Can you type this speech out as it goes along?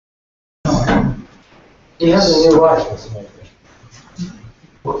He has a new wife, as a matter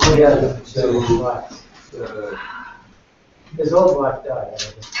of fact. He has two wives. His old wife died.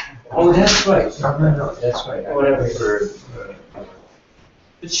 Oh, that's right. No, that's right. Whatever.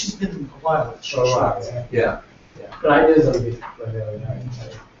 But she's been a while. For a while, yeah. Yeah. But I knew them before they were married.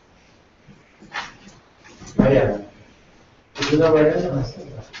 Yeah. Did you know where it is? I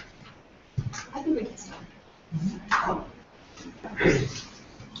think we can start.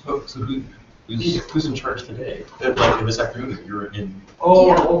 Oh, so who's in charge today? Like this afternoon, you're in.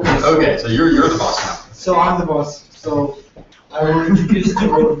 Oh, okay. Okay, so you're the boss now. So I'm the boss. So I will introduce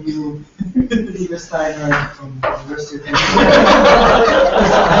to all of you Peter Steiner from Conversely. I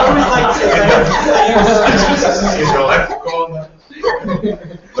always like to say Is your lexicon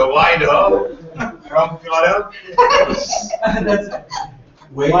the wide hub from Philadelphia? that's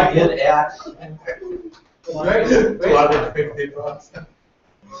Weigh in at. right. 250 bucks.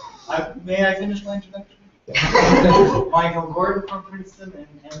 May I finish my introduction? Michael Gordon from Princeton and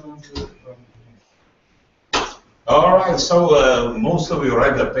Emma from. All right, so most of you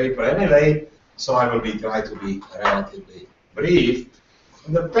read the paper anyway, so I will try to be relatively brief.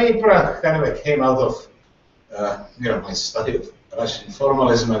 The paper kind of came out of my study of Russian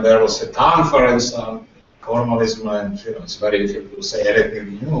formalism, and there was a conference on formalism, and it's very difficult to say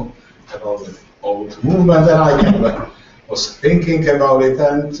anything new about the old movement, and I kind of was thinking about it,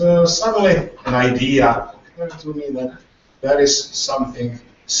 and suddenly an idea occurred to me that there is something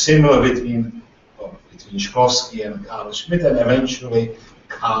similar between Tchaikovsky and Carl Schmitt, and eventually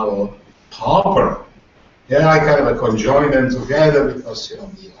Karl Popper. Yeah, I kind of conjoined them together because the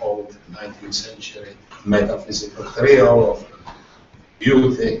old 19th century metaphysical trio of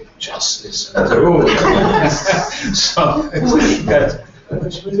beauty, justice, and truth. So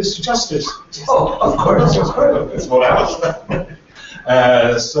Schmitt is justice. Oh, of course. That's what else.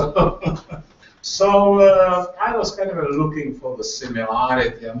 So I was kind of looking for the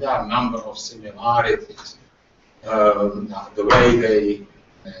similarity, and there are a number of similarities. The way they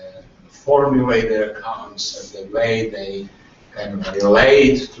formulate their concepts, the way they kind of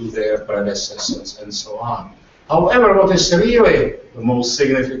relate to their predecessors, and so on. However, what is really the most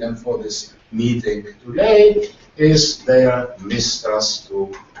significant for this meeting today is their mistrust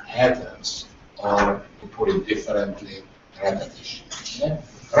to patterns, or to put it differently, repetition. Yeah?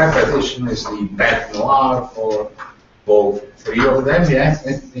 Repetition is the bête noire for both three of them, yeah.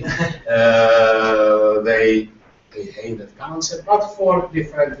 They hate that concept, but for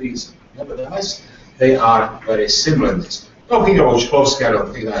different reasons. Nevertheless, they are very similar in this. Talking about Tchaikovsky, I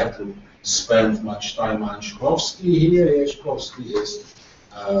don't think I have to spend much time on Tchaikovsky here. Tchaikovsky is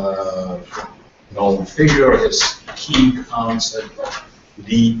a known figure. His key concept of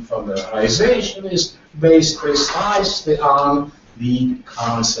defamiliarization is based precisely on the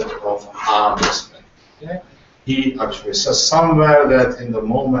concept of artistry. Okay? He actually says somewhere that in the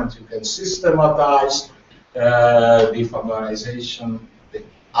moment you can systematize defamiliarization, the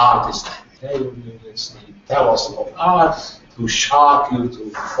artist. Okay? It's the telos of art to shock you,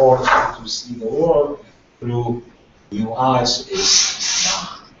 to force you to see the world through new eyes is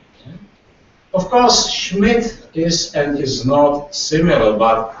not. Okay? Of course, Schmitt is and is not similar,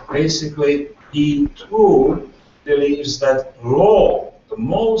 but basically he too believes that law, the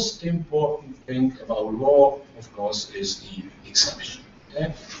most important thing about law, of course, is the exception.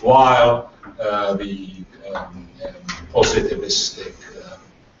 Okay? While the positivistic,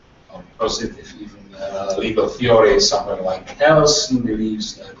 or positive even legal theory, somewhere like Kelsen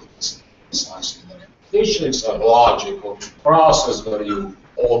believes that it's precisely the repetition. It's a logical process where you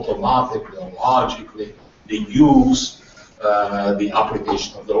automatically or logically deduce the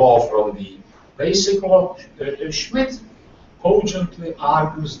application of the law from the basic law. Schmitt cogently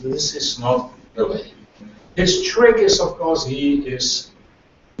argues this is not the way. His trick is, of course, he is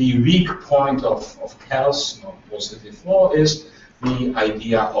the weak point of Kelsen, or positive law, is the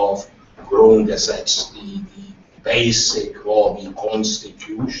idea of Grundgesetz, the basic law, the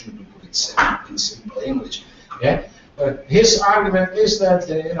constitution, to put it in simple English. Yeah? His argument is that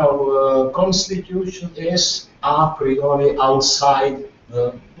constitution is a priori outside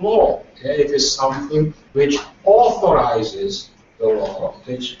the law. Okay? It is something which authorizes the law,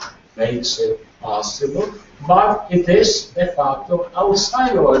 which makes it possible, but it is de facto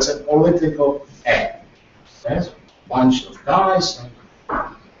outside the law. It's a political act. Yes? A bunch of guys,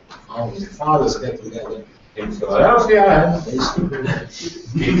 founding fathers get together in Philadelphia and basically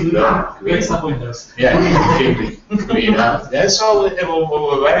keep the Break some windows. yeah, keep it clean up. That's all.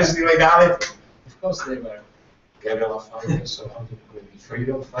 Where is the legality? Of course, they were guerrilla fighters, so how to put it,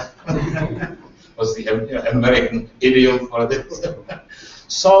 freedom fighters was the American idiom for this.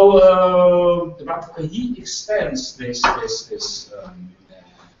 So, but he extends this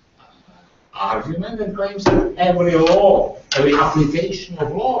argument and claims that every law, every application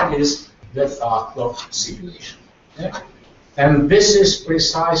of law is de facto situation. Yeah? And this is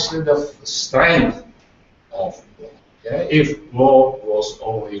precisely the strength of law. Yeah? If law was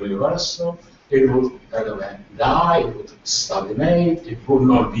only universal, it would die, it would stagnate, it would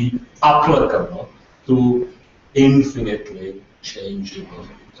not be applicable to infinitely changeable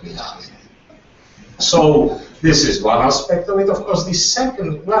reality. So this is one aspect of it. Of course, the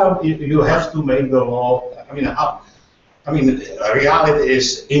second, well, you have to make the law. I mean, reality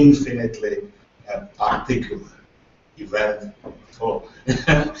is infinitely particular, eventful.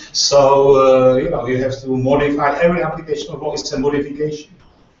 So you know, you have to modify every application of law. It's a modification.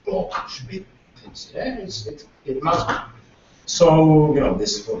 Law should be. It must be. So, you know,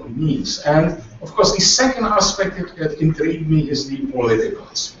 this is what it means. And, of course, the second aspect that intrigued me is the political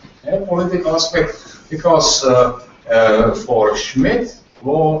aspect. Yeah, political aspect, because for Schmidt,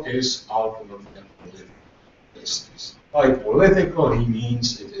 law is ultimately a political business. By political, he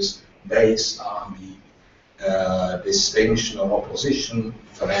means it is based on the distinction of opposition,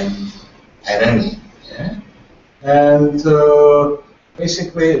 friend, enemy. Yeah? And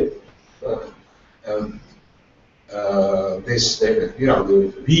basically,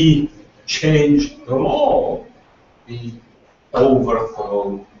 we change the law, we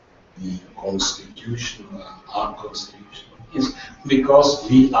overthrow the constitutional and unconstitutional, is because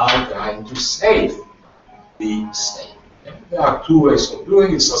we are trying to save the state. There are two ways of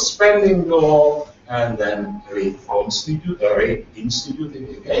doing it: suspending the law and then reinstituting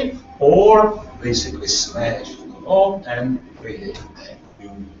it again, or basically smash the law and create a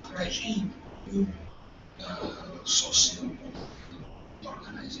new regime, new social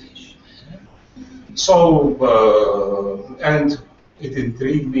organization. So, and it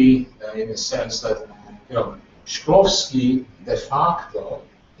intrigued me in a sense that, you know, Shklovsky de facto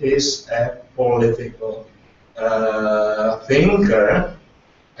is a political thinker,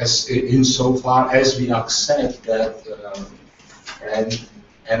 as insofar as we accept that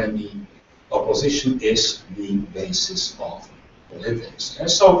friend-enemy opposition is the basis of politics. And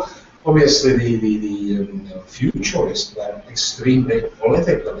so, obviously, the futurists were extremely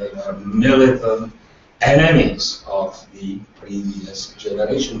political. They were militant enemies of the previous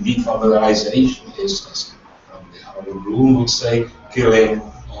generation. Defamiliarization is, as Harold Bloom would say, killing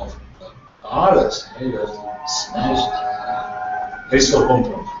of others. You have to smash. There is no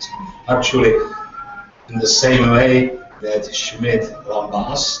compromise. Actually, in the same way that Schmidt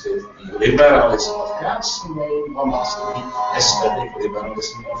lambasted the liberalism of Kant's, they lambasted the aesthetic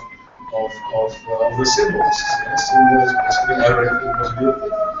liberalism of the symbolists. Yes, symbolism, basically everything was beautiful.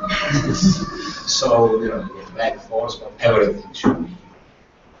 So, you know, back force, but everything should be.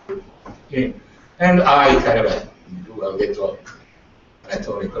 Okay. And I kind of do a little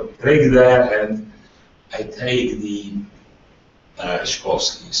rhetorical trick there, and I take the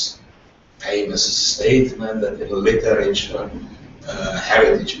Shklovsky's famous statement that in literature,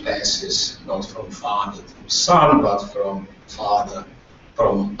 heritage passes not from father to son, but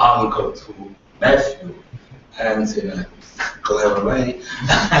from uncle to nephew. And in a clever way,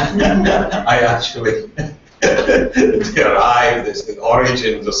 I actually derived as the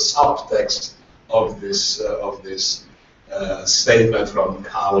origin, the subtext of this statement from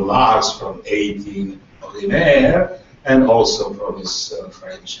Karl Marx from 18 Ordinaire, and also from his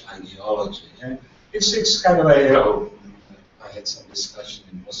French ideology. Yeah? It's kind of a, you know, I had some discussion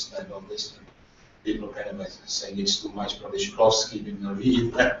in Moscow about this. People kind of saying it's too much, probably Shklovsky didn't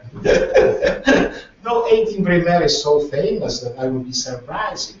read that. No, 18 Brumaire is so famous that I would be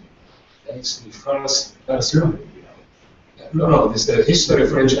surprised. It's the first person. No, it's the history of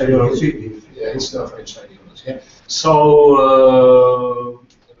French ideology. Yeah, history of French ideology. Yeah. So,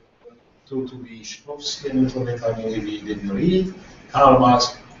 to be Shklovsky a little bit, I mean, if he didn't read Karl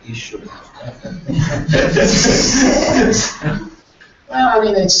Marx, he should have. Well, I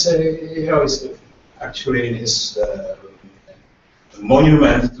mean, it's, you know, it's actually in his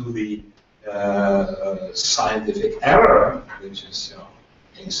monument to the scientific error, which is, you know,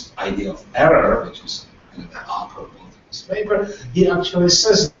 his idea of error, which is the apropos of his paper, he actually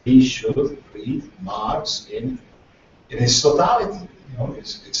says he should read Marx in his totality. You know,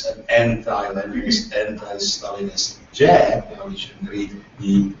 it's an anti-Leninist, anti-Stalinist jab. You know, we shouldn't read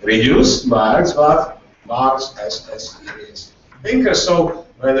the reduced Marx, but Marx as serious thinker. So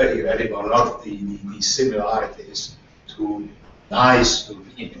whether he read it or not, the similarity is too nice to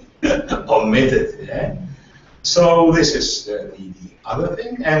be omitted. Yeah? So this is the other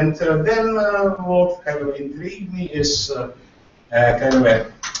thing. And then what kind of intrigued me is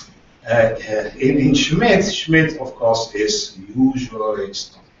in Schmidt, of course, is usually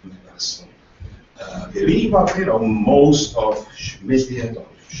it's not universal belief, but most of Schmittian or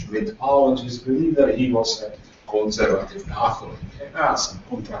Schmittologists believe that he was a conservative Catholic. Some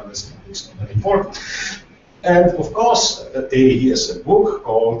controversy is not very important. And of course, he has a book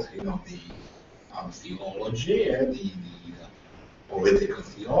called, the Theology and the political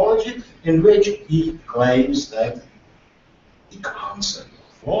theology, in which he claims that the concept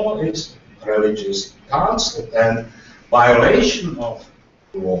of law is religious concept, and violation of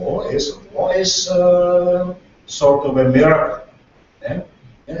law is sort of a miracle. Yeah?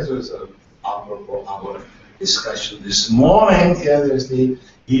 This was our discussion this morning.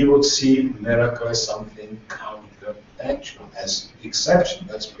 He would see miracle as something counterfactual, as exception.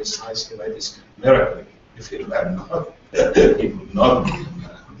 That's precisely why this miracle. If it were not, it would not be a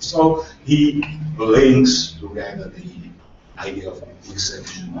miracle. So he links together the idea of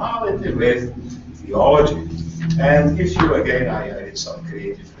exceptionality with theology. And if you, again, I did some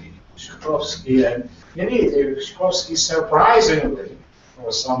creative reading of Shklovsky, and indeed, Shklovsky surprisingly,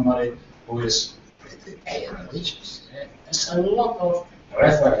 for somebody who is pretty religious, there's a lot of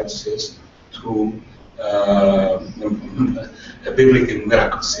references to biblical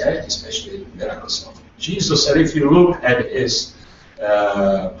miracles, especially miracles of Jesus. And if you look at his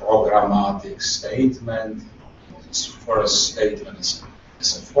programmatic statement, his first statement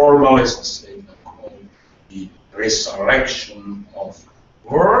as a formalist, a statement called the resurrection of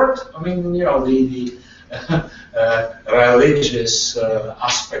word. I mean, the religious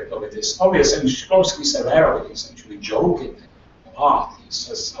aspect of it is obvious, and Shklovsky is aware of it. He's actually joking about. He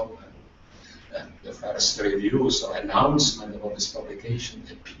says so. The first reviews or announcement about this publication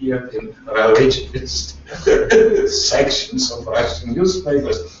appeared in religious sections of Russian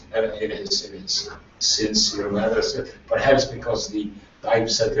newspapers, and in his sincere manner, perhaps because the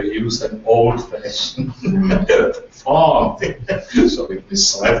typesetter used an old-fashioned font, so it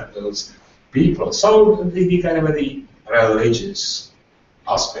misled those people. So the kind of the religious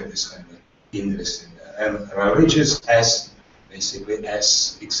aspect is kind of interesting, and religious as basically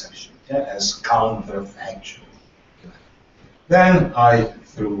as exception. As counterfactual. Then I,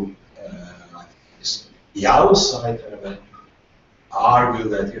 through the outside, argue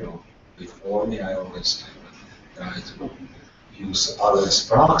that, before me, I always try to use others'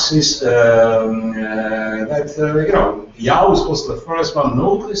 proxies, that, Jaus was the first one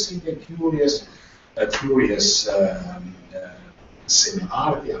noticing the curious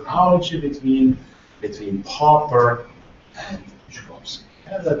similarity, analogy between Popper and Shklovsky.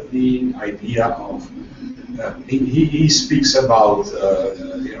 That the idea of he speaks about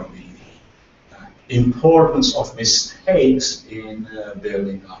the importance of mistakes in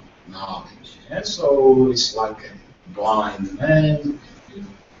building up knowledge. And so it's like a blind man, you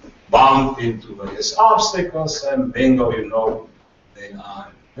bump into various obstacles, and bingo, they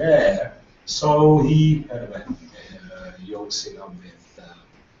are there. So he yokes it up with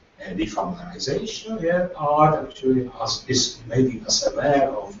defamiliarization. Art actually is making us aware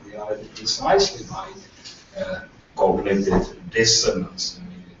of reality precisely by cognitive dissonance. I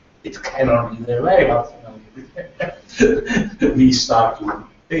mean, it cannot be the way, but we start to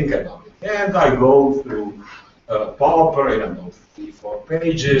think about it. And I go through Popper in about 3-4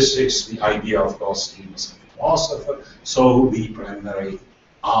 pages. It's the idea, of course, he was a philosopher, so the primary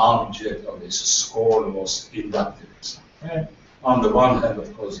object of his scorn was inductivism. On the one hand,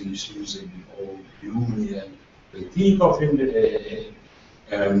 of course, he's using the old Jungian critique of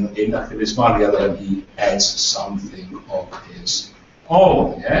inductivism. On the other hand, he adds something of his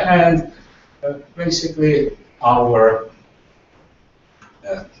own. And basically, our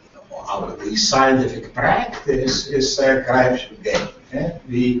scientific practice is a crapshoot game.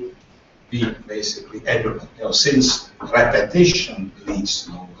 We basically, since repetition leads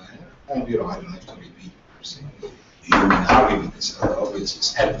nowhere, and I don't have to repeat human argument is obvious,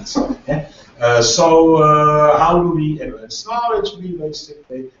 it's endless. So how do we advance knowledge? We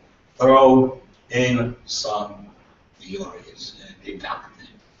basically throw in some theories, deductive.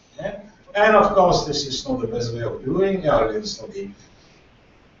 And of course, this is not the best way of doing it. It's not the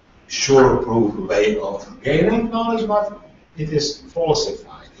sure-proof way of gaining knowledge, but it is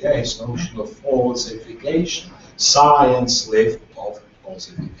falsified. It's notion of falsification. Science lived of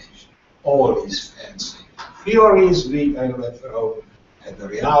falsification. All these fancy theories we throw at the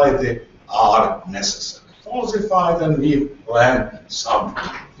reality are necessarily falsified, and we learn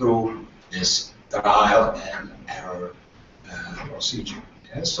something through this trial and error procedure.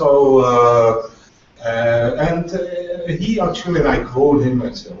 So, he actually, and I quote him,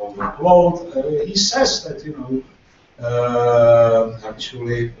 it's a longer quote, he says that,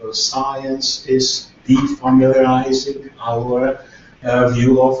 Actually, science is defamiliarizing our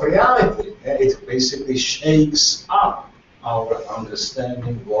view of reality. It basically shakes up our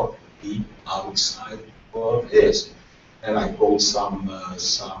understanding what the outside world is. And I quote some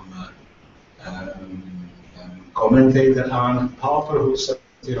commentator on Popper who said,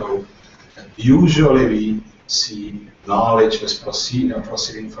 usually we see knowledge as proceeding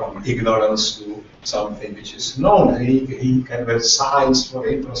from ignorance to something which is known. He kind of science for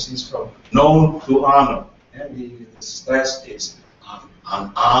him proceeds from known to unknown. And the stress is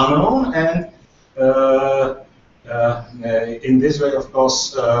on unknown, and in this way, of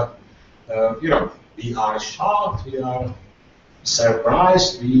course, we are shocked, we are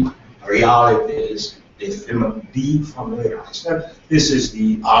surprised, reality is defamiliarized. And this is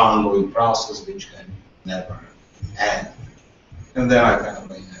the ongoing process which can never end. And then I kind of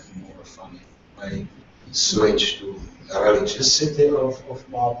made a more funny way switch to the religiousity of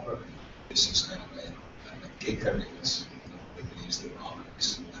Popper. This is kind of a kicker because nobody believes that Popper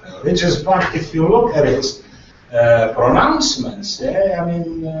is religious. But if you look at his pronouncements,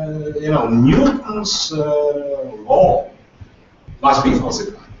 Newton's law must be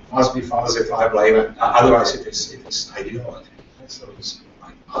falsified. Must be falsified, otherwise it is ideology. So it's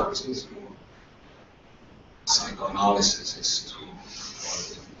like Marxism or psychoanalysis is too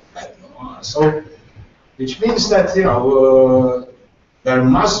bad. So, which means that there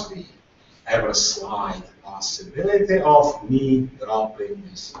must be ever slight possibility of me dropping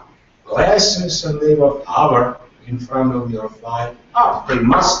these glasses and leave an hour in front of your fly up. There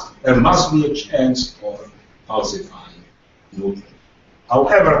must be a chance for falsifying Newton.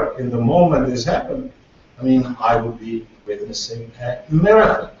 However, in the moment this happened, I would be witnessing a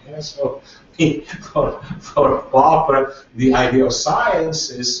miracle. Yeah? So, for Popper, the idea of science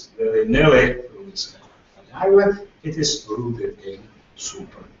is nearly, it is rooted in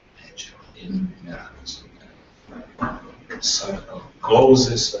supernatural, in miracles. Circle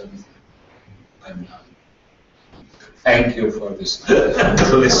closes, and I'm done. Thank you for this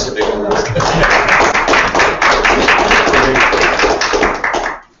listening.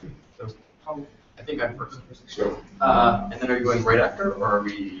 I think I'm first. Sure. And then are you going right after, or are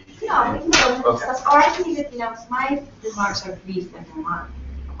we? Yeah, we can go discuss. Or I can even, my remarks are brief and they're not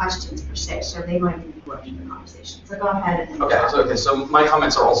questions per se, so they might be working the conversation. So go ahead and. Okay, so my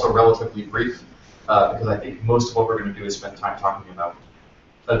comments are also relatively brief because I think most of what we're going to do is spend time talking about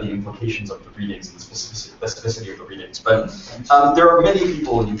the implications of the readings and the specificity of the readings. But there are many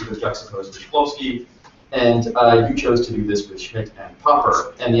people you could have juxtaposed with Shklovsky, and you chose to do this with Schmidt and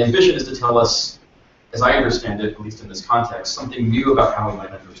Popper. And the ambition is to tell us, as I understand it, at least in this context, something new about how we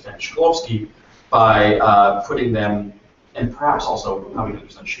might understand Shklovsky by putting them, and perhaps also how we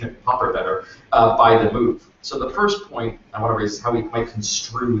understand Schmidt and Popper better, by the move. So the first point I want to raise is how we might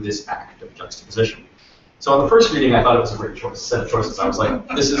construe this act of juxtaposition. So on the first reading, I thought it was a great set of choices. I was like,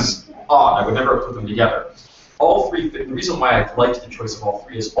 this is odd. I would never have put them together. All three, the reason why I liked the choice of all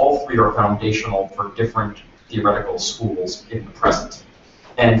three is all three are foundational for different theoretical schools in the present.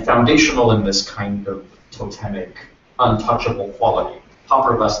 And foundational in this kind of totemic, untouchable quality.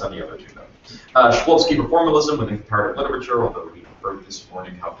 Popper less than the other two, though. Shklovsky for formalism within comparative literature, although we heard this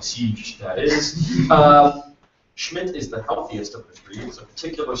morning how besieged that is. Schmidt is the healthiest of the three. It's a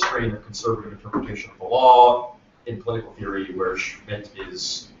particular strain of conservative interpretation of the law in political theory where Schmidt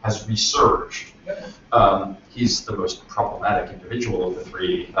has resurged. He's the most problematic individual of the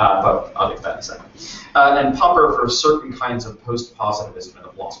three, but I'll get to that in a second. And Popper for certain kinds of post-positivism in the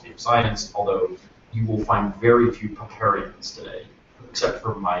philosophy of science, although you will find very few Popperians today, except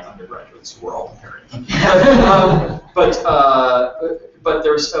for my undergraduates who are all Popperian. But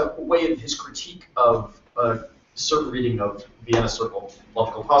there's a way in his critique of a certain reading of Vienna Circle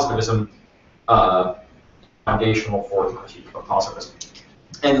logical positivism foundational for the critique of positivism.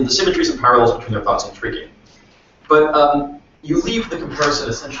 And the symmetries and parallels between their thoughts are intriguing. But you leave the comparison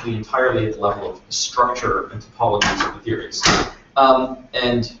essentially entirely at the level of structure and topologies of the theories.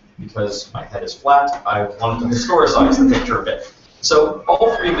 And because my head is flat, I wanted to historicize the picture a bit. So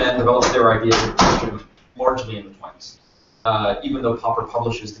all three men developed their ideas of question largely in the 20s. Even though Popper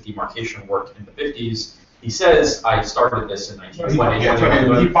publishes the demarcation work in the 50s, he says, I started this in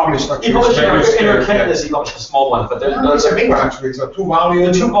 1920. He published Interconnectedness, he published a small one, but it's a big one actually, it's a 2-volume.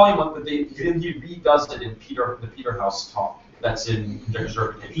 The 2-volume one, but he redoes it in the Peterhouse talk. That's in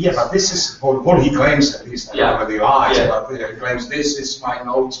Conjecture. Yeah, but this is what he claims at least. Yeah. I don't know the eyes, but he claims this is my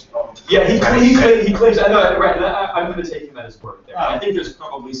notes from. Yeah, he claims. I know, right? I'm going to take him at his word there. I think there's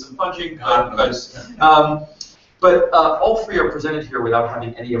probably some punching, but all three are presented here without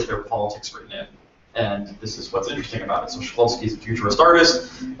having any of their politics written in. And this is what's interesting about it. So Shklovsky is a futurist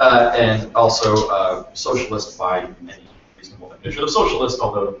artist, and also socialist by any reasonable definition of socialist,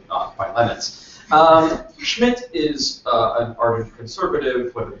 although not by Lenin's. Schmidt is an ardent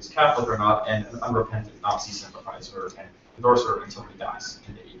conservative, whether he's Catholic or not, and an unrepentant Nazi sympathizer and endorser until he dies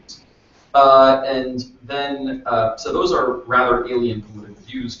in the 80s. And then, so those are rather alien political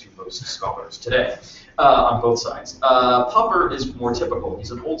views to most scholars today, on both sides. Popper is more typical.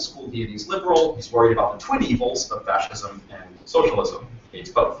 He's an old school deities liberal. He's worried about the twin evils of fascism and socialism. He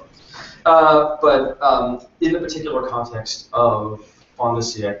hates both. But in the particular context of von der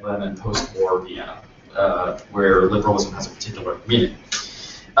Siècle and post-war Vienna, where liberalism has a particular meaning.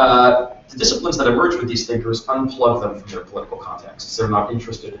 The disciplines that emerge with these thinkers unplug them from their political contexts. They're not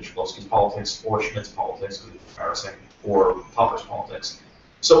interested in Shklovsky's politics or Schmidt's politics, because it's embarrassing, or Popper's politics.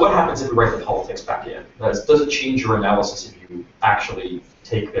 So what happens if we write the politics back in? Does it change your analysis if you actually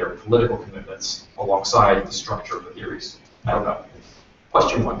take their political commitments alongside the structure of the theories? I don't know.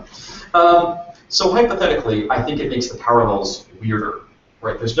 Question one. So hypothetically, I think it makes the parallels weirder,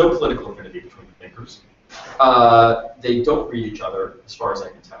 right? There's no political affinity between the thinkers. They don't read each other, as far as I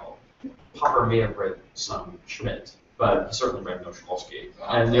can tell. Popper may have read some Schmidt, but he certainly read no Shklovsky,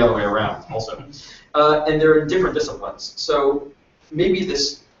 and the other way around also. And they're in different disciplines. So maybe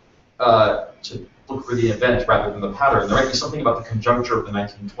this, to look for the event rather than the pattern, there might be something about the conjuncture of the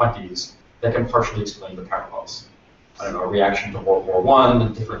 1920s that can partially explain the parallels. I don't know, a reaction to World War I,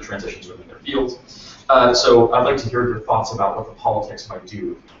 and different transitions within their fields. So I'd like to hear your thoughts about what the politics might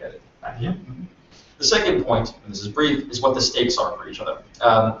do if you get it back in. The second point, and this is brief, is what the stakes are for each other.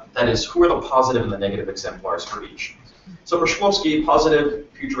 That is, who are the positive and the negative exemplars for each? So for Shklovsky, positive,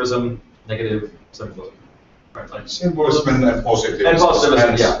 futurism, negative, symbolism. Right, like Symbolism and positivism. And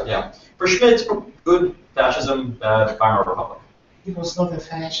positivism, yeah. For Schmidt, good, fascism, bad, Weimar Republic. He was not a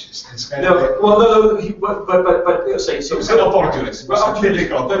fascist. It's kind No, of well, no, but say so. he was an opportunist. He was a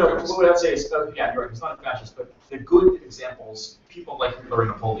typical No, opportunist. what I'd say is, yeah, you're right. He's not a fascist, but the good examples, people like Hitler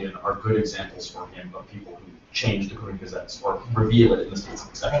and Napoleon, are good examples for him of people who change the Green Gazettes or reveal it in the states of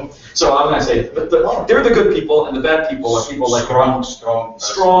exception. So I'm going to say they're the good people, and the bad people are people like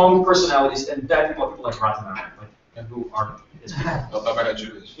strong personalities, and bad people are people like Rathenauer, and who aren't his people. Not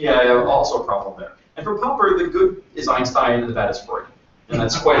Jewish. Yeah, also a problem there. And for Popper, the good is Einstein and the bad is Freud. And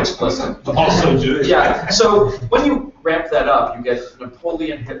that's quite explicit. Also Jewish. Yeah, so when you ramp that up, you get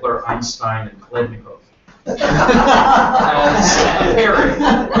Napoleon, Hitler, Einstein, and Khlebnikov. As a pairing,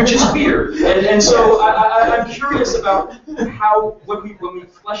 which is weird. And so I'm curious about how, when we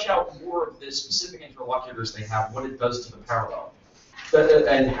flesh out more of the specific interlocutors they have, what it does to the parallel.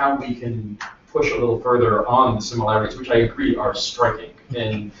 And how we can push a little further on the similarities, which I agree are striking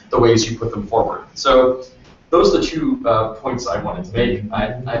in the ways you put them forward. So those are the two points I wanted to make.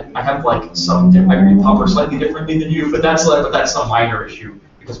 I have like I read Popper slightly differently than you, but that's a minor issue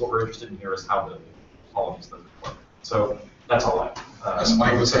because what we're interested in here is how all of these things work. So that's all I. As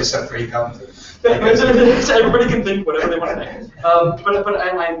Michael says, separate out. Everybody can think whatever they want to think. But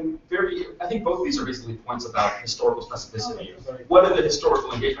I think both of these are basically points about historical specificity. What are the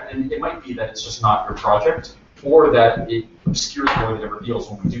historical engagement? And it might be that it's just not your project, or that it obscures more than it reveals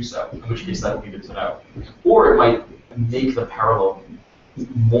when we do so, in which case that would be good to know. Or it might make the parallel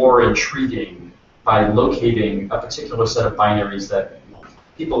more intriguing by locating a particular set of binaries that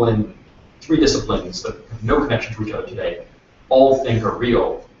people in three disciplines that have no connection to each other today all think are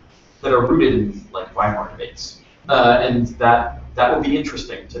real, that are rooted in like Weimar debates. And that would be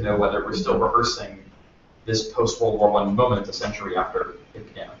interesting to know whether we're still rehearsing this post-World War I moment a century after it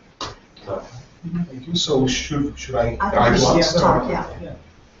began. So. Thank you. So should I I think we should talk, yeah.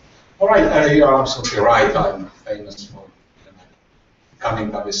 All right, you are absolutely right. I'm famous for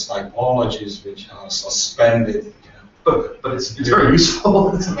coming up with typologies which are suspended. But it's very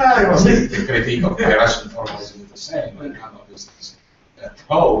useful. Yeah, it was the critique of my Russian formalism is the same. I come up with these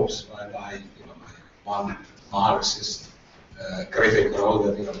tropes, and one Marxist critic wrote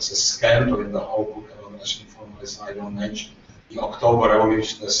that it's a scandal in the whole book about Russian formalism. I don't mention the October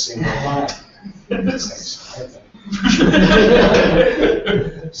Revolution a single line.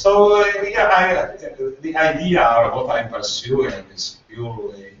 So the idea of what I'm pursuing is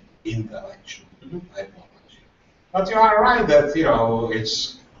purely intellectual typology. But you are right that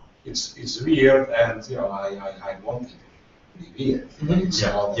it's weird, and I want it to be weird.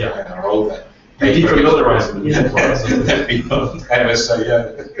 So I wrote that. That people kind of say,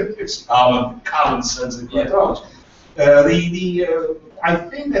 it's common sense approach. I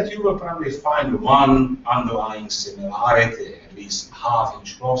think that you will probably find one underlying similarity, at least half in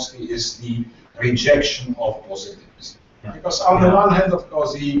Shklovsky, is the rejection of positivism. Yeah. Because on the one hand, of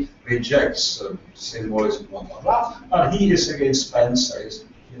course, he rejects symbolism, blah, blah, blah, but he is against Spencer.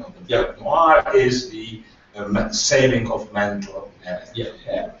 You know, the noir is the saving of mental energy.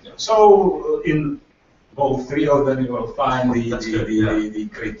 Yeah. So in both three of them, you will find That's good, the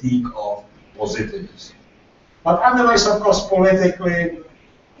critique of positivism. But otherwise, of course, politically,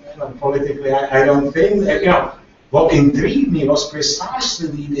 I don't think that, what intrigued me was precisely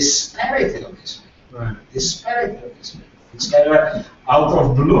the disparity of this. Right. Disparity of this. It's kind of out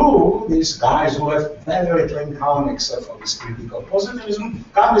of blue, these guys who have very little in common except for this critique of positivism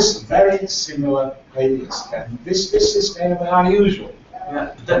come with very similar ideas. And this is kind of unusual.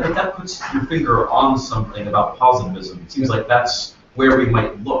 Yeah, but that puts your finger on something about positivism. It seems like that's where we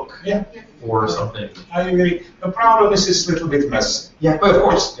might look for something. I agree. The problem is it's a little bit messy. Yeah, but of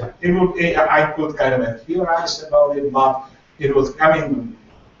course. Yeah. It would. I could kind of theorize about it, but it would come in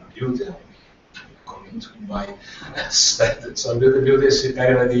beauty. According to my standards of beauty, is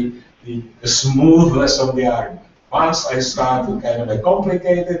kind of the smoothness of the argument. Once I start to kind of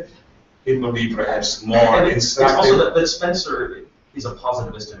complicate it, it will be perhaps more instructive. It's also that Spencer is a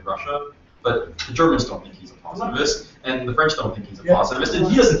positivist in Russia, but the Germans don't think he's a positivist, and the French don't think he's a positivist, and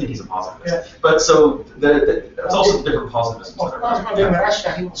he doesn't think he's a positivist. Yeah. But so it's also different positivism. Of course, but in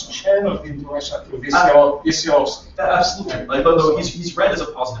Russia, he was channeled into Russia through Vygotsky. Absolutely. Like, though he's read as a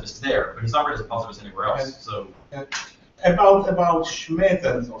positivist there, but he's not read as a positivist anywhere else. So about Schmidt,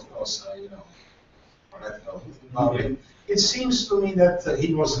 and of course, about him. It seems to me that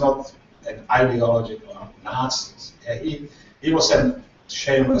he was not an ideological Nazi. He was a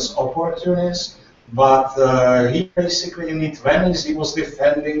shameless opportunist, but he basically, in his 20s, he was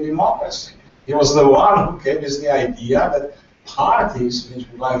defending democracy. He was the one who came with the idea that parties which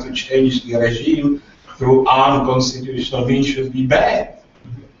would like to change the regime through unconstitutional means should be banned.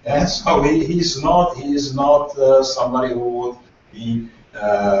 And so he is not somebody who would be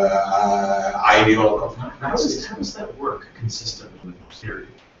ideal of how does that work consistent with theory,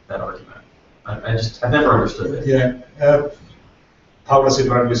 that argument? I've never understood it. Yeah. How does it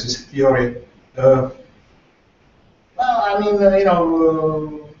work with this theory? Well, I mean,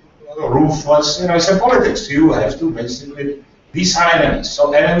 ruthless, it's a politics. You have to basically, these are enemies.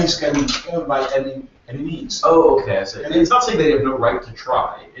 So enemies can be killed by any means. Oh, okay, I see. It's not saying they have no right to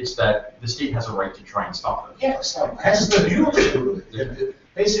try. It's that the state has a right to try and stop them. Yes, has the duty to do it.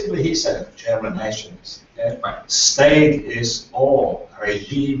 Basically, he said, German nationalist. Right. State is all,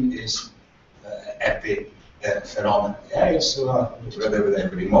 regime is epic phenomenon. Yeah, it's whether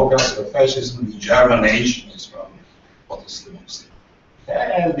with democracy or fascism, the German nation is from what is the most.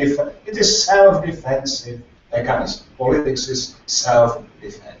 And it is self-defensive mechanism. Politics is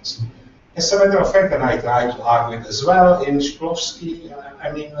self-defense. As a matter of fact, and I try to argue it as well in Shklovsky,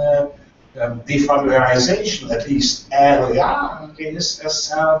 defamiliarization, at least early on, is a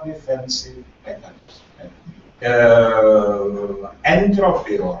self-defensive mechanism.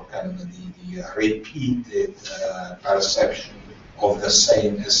 Entropy, or kind of the repeated perception of the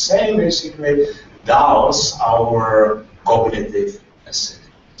same as same, basically dulls our cognitive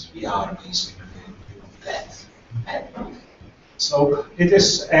facilities. We are basically that. So it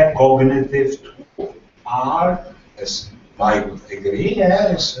is a cognitive tool. R, as I would agree,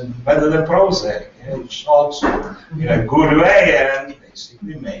 is better than prosaic. It shocks you in a good way and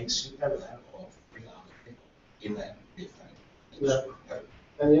basically makes you aware of reality in a different way.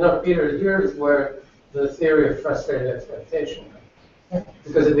 And Peter, here's where the theory of frustrated expectation comes,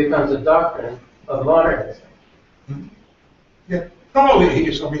 because it becomes a doctrine of modernism. Yeah, probably he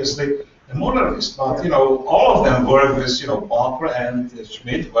is obviously a modernist, but all of them work with Popper and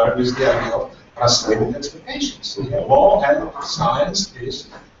Schmidt work with the idea of frustrated expectations. Law and science is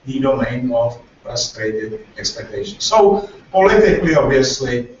the domain of frustrated expectations. So politically,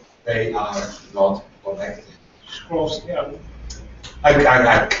 obviously, they are not connected. Close, I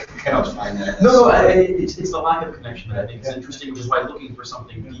cannot find that. No, it's the lack of connection that I think is interesting, which is why looking for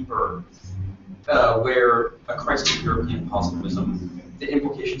something deeper, where a crisis of European positivism, the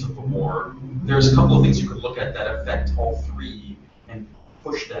implications of the war, there's a couple of things you could look at that affect all three and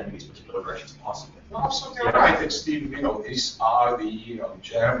push them in these particular directions possibly. No, absolutely right. It's Steve, these are the,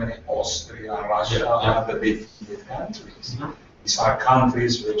 Germany, Austria, Russia are the defeated countries. These are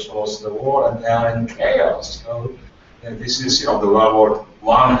countries which lost the war and they are in chaos. So this is, the World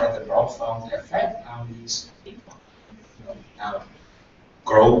War I had a profound effect on these people. Now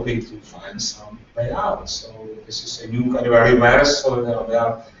groping to find some way out. So this is a new kind of a reverse. So they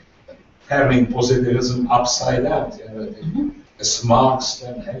are turning positivism upside down. As Marx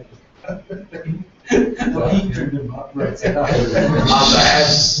then had.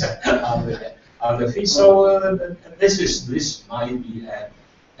 on the feet. So this might be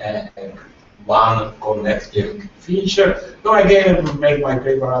a one connecting feature. No, again, it would make my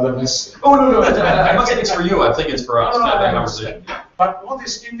paper rather messy. Oh, no, I'm not saying it's for you, I think it's for us, No, no, that I conversation. understand. But what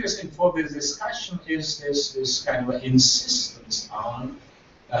is interesting for this discussion is this kind of insistence on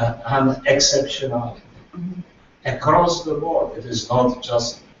exceptionality across the board. It is not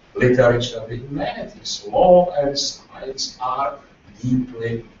just literature, the humanities. Law and science are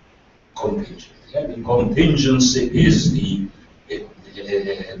deeply contingent. Yeah? The contingency is the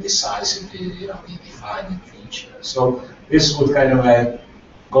decisive, the defining feature. So this would kind of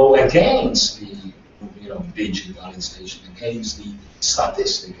go against the digitalization, against the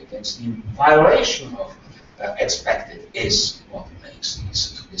statistic, against the violation of expected is what makes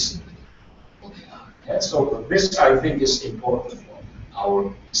these disciplines what they are. Yeah? So this, I think, is important for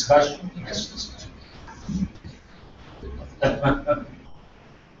our discussion, the next discussion.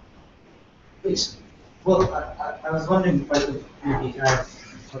 Please. Well, I was wondering if I could maybe add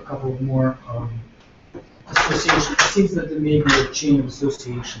a couple more associations. It seems that there may be a chain of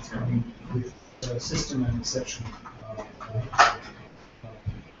associations coming with system and exception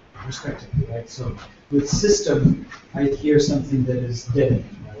respectively, right? So with system, I hear something that is dead,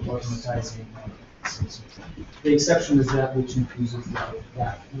 right? Automatizing. The exception is that which infuses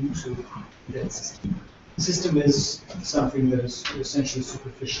that into that system. System is something that is essentially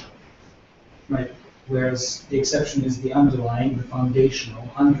superficial, right? Whereas the exception is the underlying, the foundational,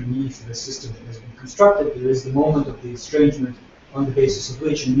 underneath the system that has been constructed. There is the moment of the estrangement on the basis of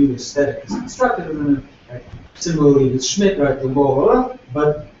which a new aesthetic is constructed. And right? Similarly with Schmidt, right, the law,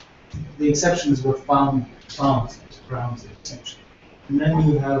 but the exception is what founds it, grounds it, essentially. And then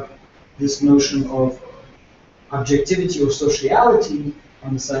you have this notion of objectivity or sociality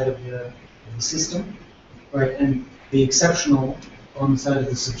on the side of the system, right, and the exceptional on the side of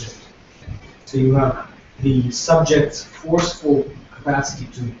the subject. So you have the subject's forceful capacity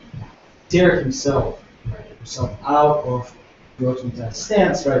to tear himself, right, himself out of the automatized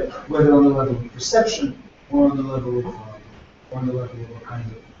stance, right, whether on the level of perception or on the level of a kind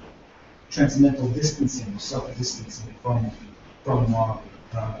of transcendental distancing, self-distancing from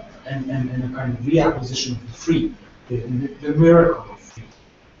and a kind of reacquisition of the free, the miracle of free.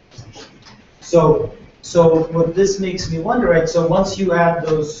 So what this makes me wonder, right? So once you add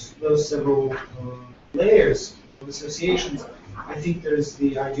those several layers of associations, I think there's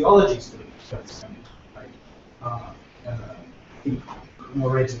the ideologies that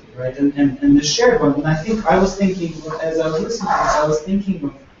more readily, right? And the shared one. And I think I was thinking, as I was listening to this, I was thinking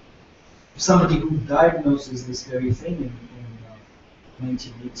of somebody who diagnoses this very thing in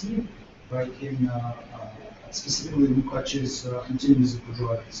 1918, right? In specifically Lukács's Antinomies of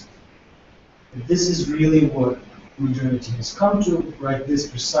Bourgeoisie. This is really what modernity has come to, right? This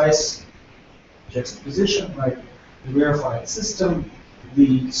precise juxtaposition, right? The rarefied system,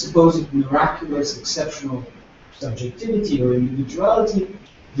 the supposed miraculous, exceptional subjectivity or individuality,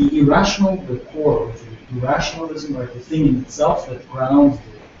 the irrational, the core of the irrationalism, right? The thing in itself that grounds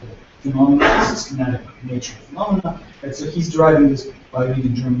the phenomena, the systematic nature of phenomena. Right? So he's deriving this by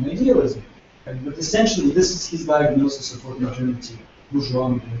reading German idealism. Right? But essentially, this is his diagnosis of what modernity, bourgeois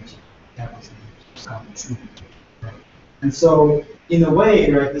modernity, capitalism, has come to. Right? And so, in a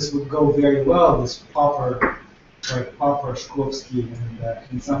way, right, this would go very well, this Popper, right, Popper, Shklovsky, and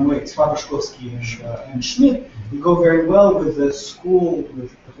in some ways, Popper, Shklovsky, and Schmidt would go very well with the school,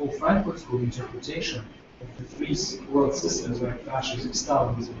 with the whole Frankfurt School interpretation of the three world systems, right, fascism,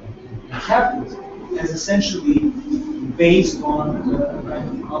 Stalinism, and capitalism, as essentially based on a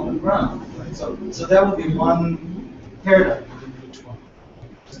kind of common ground. Right? So that would be one paradigm within each one.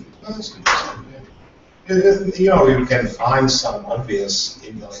 That's interesting. You can find some obvious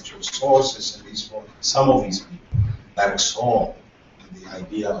intellectual sources, at least for some of these people. Bergson, the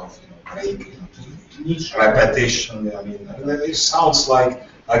idea of breaking, repetition. I mean, it sounds like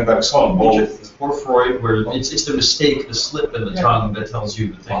Bergson. Or Freud, where it's the mistake, the slip in the tongue that tells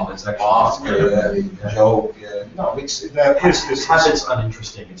you the thing that's actually the joke. No, there is this habit's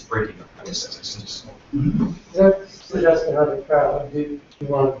uninteresting. It's breaking up. That suggests another parallel. Do you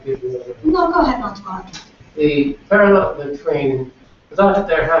want to give another? No, go ahead, not go ahead. The parallel between, without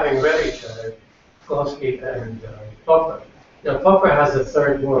their having read each other, Shklovsky and Popper. Popper has a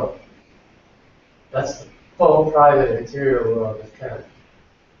third world. That's the full private interior world of Kant.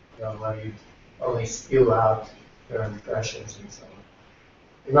 Where you only spew out your impressions and so on.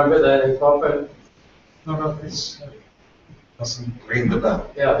 Remember that in Popper? No, this doesn't ring the bell.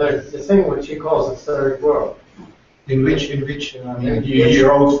 Yeah, there's the thing which he calls the third world. In which I mean, he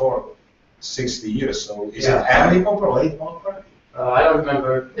wrote for 60 years, so is it early Popper, late Popper? I don't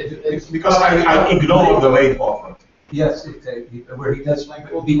remember. Because I ignore the late Hoffman. Yes, where he does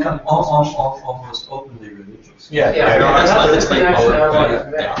become almost openly religious. Yeah, Yeah, No, that's that's the like connection I our- wanted to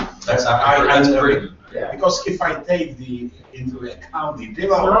make. That's brilliant. Yeah. Because if I take into account the Not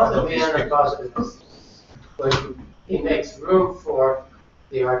development the of these Vienna people, positivism, when he makes room for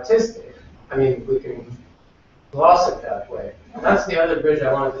the artistic. I mean, we can gloss it that way. That's the other bridge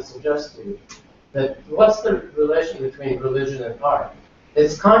I wanted to suggest to you. That what's the relation between religion and art?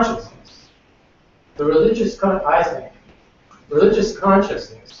 It's consciousness. The I think, religious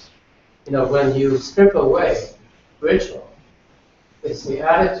consciousness, when you strip away ritual, it's the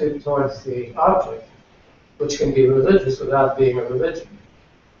attitude towards the object, which can be religious without being a religion.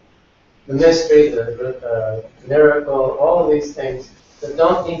 The mystery, the miracle, all of these things that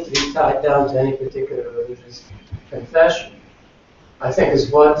don't need to be tied down to any particular religious confession, I think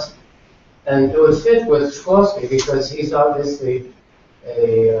is what, and it would fit with Shklovsky because he's obviously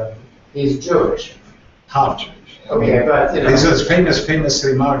he's Jewish. half Jewish. Okay, but This is famous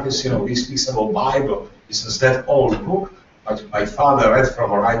remark is, he speaks about Bible. He says that old book, but my father read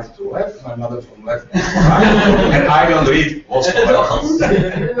from right to left, my mother from left to right, and I don't read whatsoever.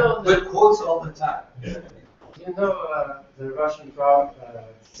 But quotes all the time. You know the Russian proverb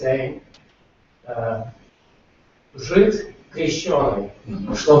saying, "Жид крещеный,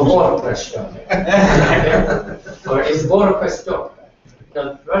 что вор прощенный," or "Is вор костёк."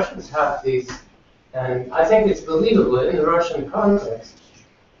 The Russians have these, and I think it's believable in the Russian context.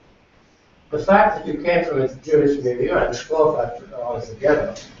 The fact that you came from a Jewish milieu, and Shklov, after all, is a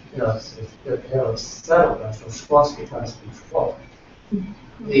ghetto, it's settled, from Shklovsky comes from Shklov.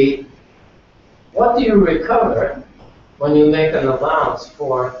 What do you recover when you make an allowance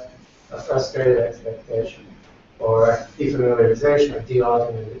for a frustrated expectation, or defamiliarization, or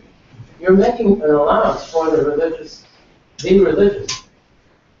de-authenticity? You're making an allowance for the religious.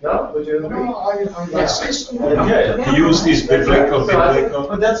 No? Would you agree? No, I say so. Yeah. Use this biblical.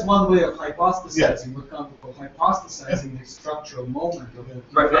 But that's one way of hypostasizing. What Kant would call hypostasizing the structural moment of the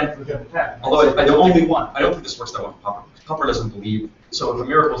event within the fact. Although I don't only think, one. I don't think this works that well for Popper. Popper doesn't believe, so if a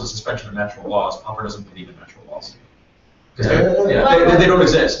miracle is a suspension of natural laws, Popper doesn't believe in natural laws. Because they don't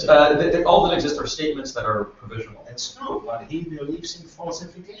exist. All that exist are statements that are provisional. That's true, but he believes in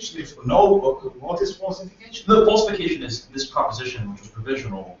falsification. What is falsification? The falsification is this proposition, which was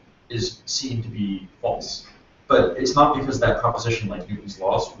provisional, is seen to be false. But it's not because that proposition, like Newton's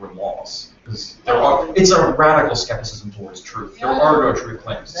laws, were laws. Because it's a radical skepticism towards truth. There are no true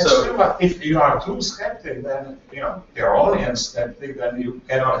claims. That's true, but if you are too skeptic, then, Pyrrhonian skeptic, then you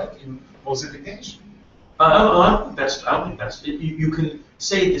cannot have falsification. I don't think that's. You can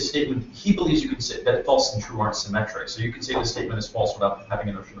say this statement. He believes you can say that false and true aren't symmetric. So you can say this statement is false without having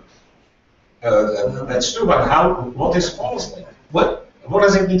a notion of. That's true, but what is false then? What? What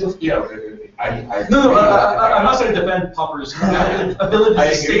does it mean to? No, I'm not going to defend Popper's ability I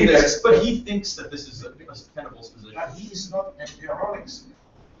to say agree this, that- but he thinks that this is a tenable position. But he is not a Pyrrhonic.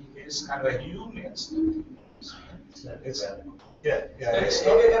 He is kind of a humanist. It's it's not.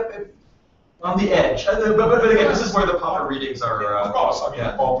 On the edge. But again, this is where the Popper readings are. Of course, I mean,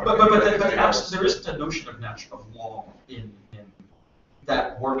 yeah. Popper. But there isn't a notion of law in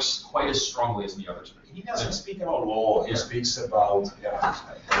that works quite as strongly as in the others. He doesn't speak about law. He speaks about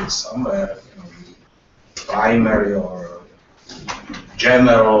some primary or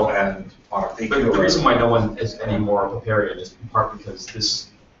general and particular. But the reason why no one is any more Popperian is in part because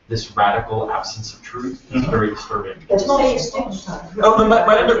this radical absence of truth is very disturbing.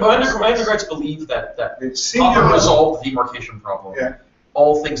 My undergrads believe that Popper resolved the demarcation problem. Yeah.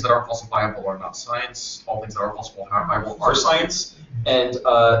 All things that are falsifiable are not science. All things that are falsifiable are science. And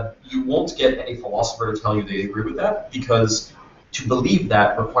you won't get any philosopher to tell you they agree with that, because to believe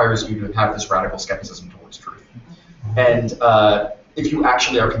that requires you to have this radical skepticism towards truth. And if you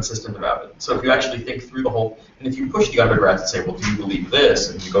actually are consistent about it. So if you actually think through the whole, and if you push the undergrads and say, well, do you believe this?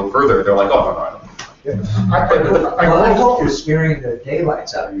 And you go further, they're like, oh, no, I don't. I hope you're scaring the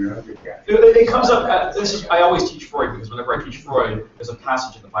daylights out of your undergrad. It comes up, I always teach Freud, because whenever I teach Freud, there's a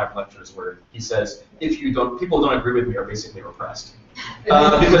passage in the 5 lectures where he says, people who don't agree with me are basically repressed.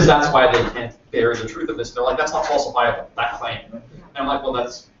 Because that's why they can't bear the truth of this. They're like, that's not falsifiable, that claim. And I'm like, well,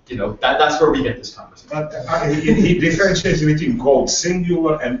 that's where we get this conversation. But he differentiates between, quote,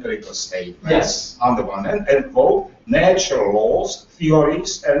 singular empirical statements Yes. on the one hand, and, quote, natural laws,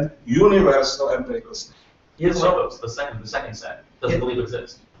 theories, and universal empirical statements. He has one of those, the second set, doesn't believe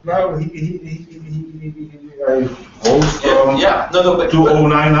exist. Well, he goes from Yeah, no, but.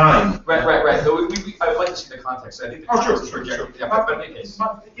 2099. Right. No, I would like to see the context. I think the Oh, context is sure. rejected. Yeah, but in any case.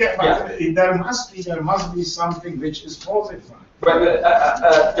 There must be something which is falsified. Right,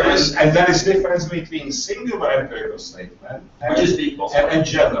 there is, And there is difference between singular empirical statement which is the equal. and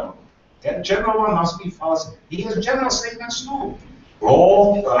general. And general one must be false. He has general statements too.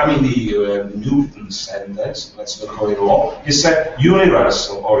 Law, I mean the Newton sentence, let's not call it law, is a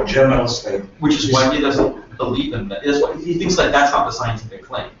universal or general statement. Which is why he doesn't believe in that. That's why he thinks that that's not the scientific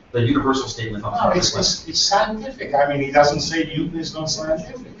claim. The universal statement of No, scientific claim. it's scientific. I mean, he doesn't say Newton is not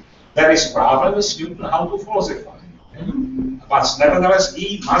scientific. There is problem with Newton how to falsify. But nevertheless,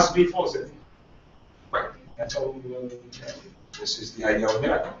 he must be falsified. Right. And so, this is the idea of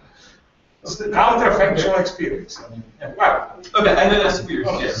miracle. It's the counterfactual experience. I mean, well, Okay, I know that's a weird.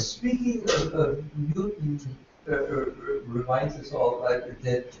 Yes. Speaking of Newton, reminds us all that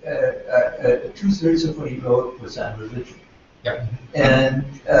 2/3 of what he wrote was on religion. Yep. And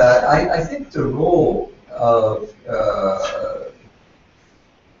I think the role of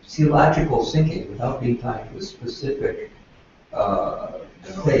theological thinking, without being tied to a specific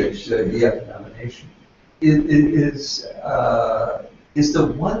faith, denomination, is the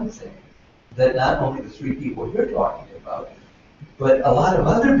one thing that not only the three people you're talking about, but a lot of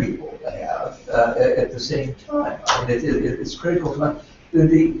other people have at the same time. I mean, it's critical to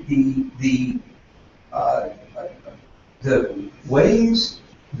the ways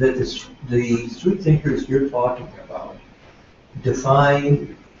that the three thinkers you're talking about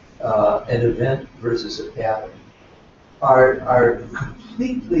define an event versus a pattern are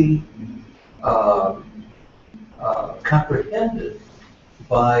completely comprehended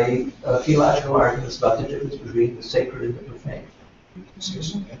by theological arguments about the difference between the sacred and the profane.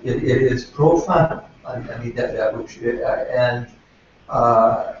 It is profound. I mean that which and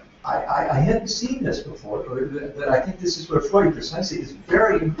I hadn't seen this before, but I think this is where Freud precisely is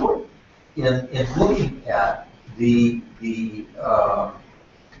very important in looking at the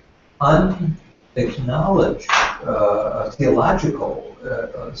unacknowledged theological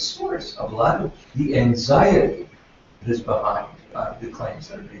source of a lot of the anxiety that is behind the claims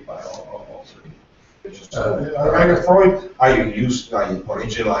that are made by all three. Freud, I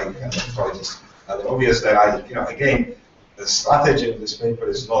original Freud is obvious that again, the strategy of this paper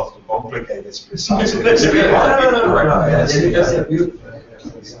is not to complicate, it's precisely. No.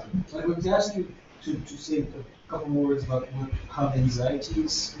 I would ask you to say a couple more words about how anxiety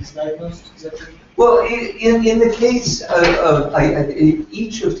is diagnosed. Is that right? Well, in the case of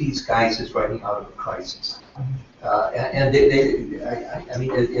each of these guys is writing out of a crisis. And I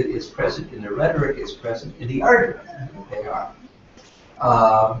mean, it is present in the rhetoric, it's present in the argument. They are.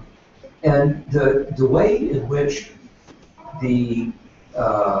 And the way in which the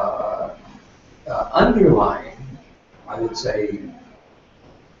underlying, I would say,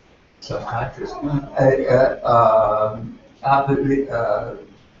 subconscious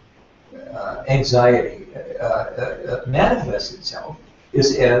anxiety manifests itself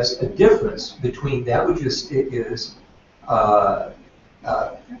is as a difference between that which is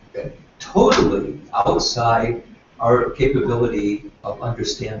totally outside our capability of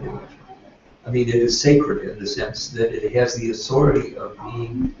understanding it. I mean, it is sacred in the sense that it has the authority of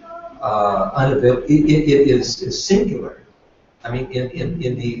being unavailable. It is singular. I mean,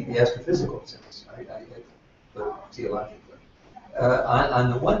 in the astrophysical sense, but theologically.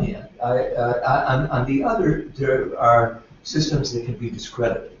 On the one hand, on the other, there are systems that can be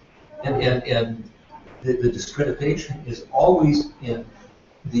discredited, and the discreditation is always in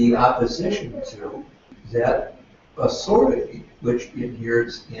the opposition to that authority which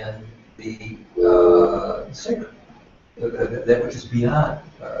inheres in the sacred, that which is beyond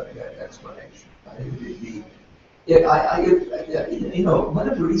explanation. One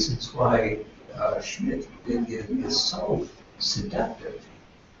of the reasons why Schmidt is so seductive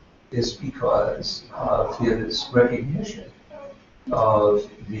is because of his recognition of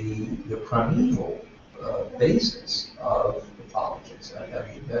the primeval basis of politics. I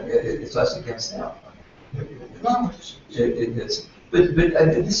mean, it's us against them. It's, but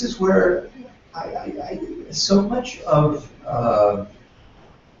this is where so much of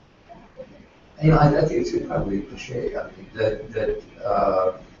I think it's probably a cliche. I mean, that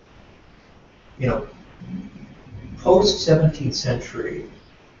post 17th century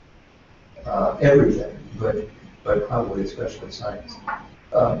everything, but probably especially science,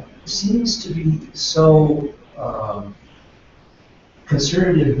 seems to be so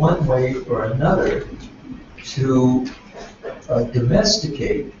concerned in one way or another to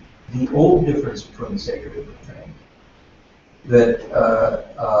domesticate the old difference between sacred and profane, that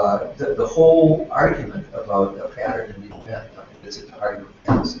the whole argument about a pattern in the event, I mean, this is the argument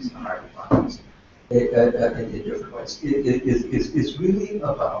of emphasis and hypothesis in different ways, is really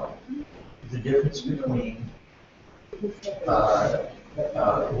about the difference between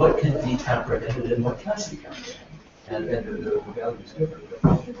what can be comprehended and what can't be comprehended. And the value is different.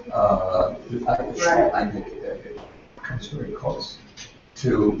 I think it comes very close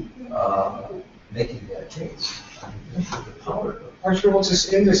to making that case. I mean, the power of Actually, what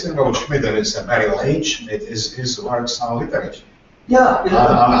is interesting about Schmidt is a very late Schmidt is his works on literature. On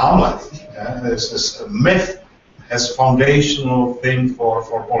language. This is a myth as foundational thing for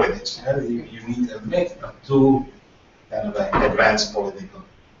politics. You need a myth to kind of advance political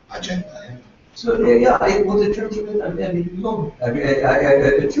agenda. So it was a tricky.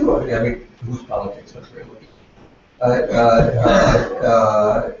 Whose politics was really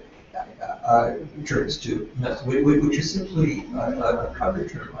turns to which is simply a cover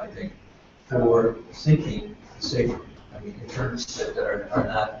term, I think, for thinking sacred. I mean, in terms that are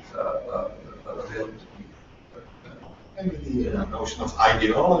not available to people. Maybe the notion of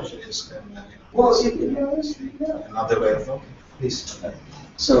ideology is another way of thinking. Please.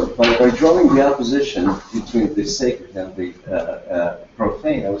 So by drawing the opposition between the sacred and the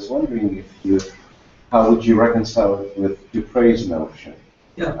profane, I was wondering how would you reconcile it with Dupre's notion?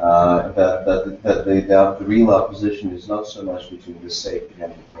 Yeah. That the real opposition is not so much between the sacred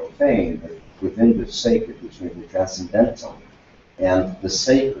and the profane, but within the sacred, between the transcendental and the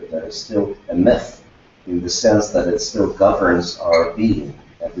sacred, that is still a myth in the sense that it still governs our being,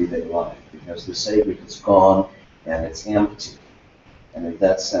 everyday life, because the sacred is gone and it's empty, and in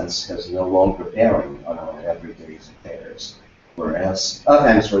that sense has no longer bearing on our everyday affairs. Whereas,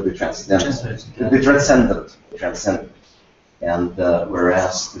 I'm sorry, the transcendent. And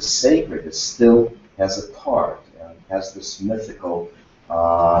whereas the sacred still has a part and has this mythical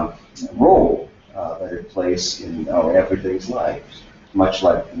role that it plays in our everyday lives, much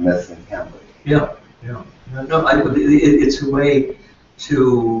like the myth in Hamlet. Yeah. No, it's a way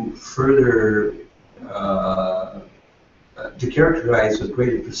to further to characterize with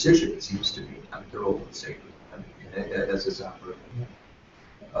greater precision. It seems to me the role of the sacred as it's operating.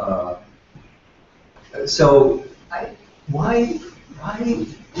 So why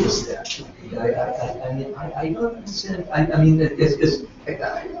is that? I don't understand. I mean,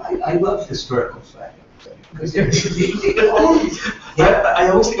 I love historical fact. Because I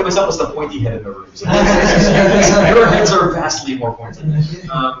always think of myself as the pointy head in the room. So your heads are vastly more pointed.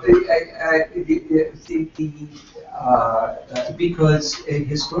 Because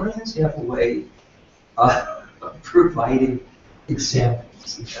historians have a way of providing examples.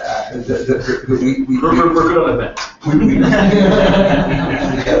 We're good on that. We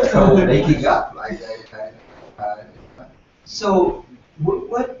have trouble making up. So,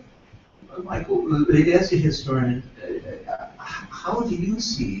 what, Michael, as a historian, how do you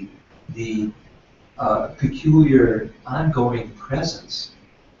see the peculiar ongoing presence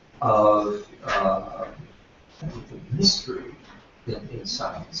of the mystery in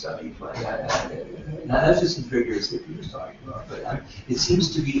science? I mean, not just in figures that you were talking about, but it seems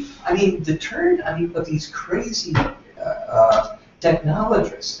to be, the turn, of these crazy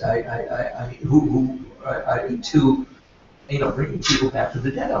technologists, who to, bringing people back to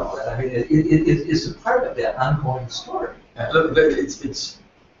the dead and all that. It's a part of that ongoing story. I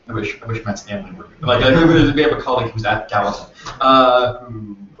wish Matt Stanley were we have a colleague who's at Gallatin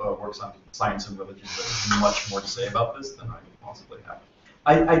who works on science and religion, but has much more to say about this than I could possibly have.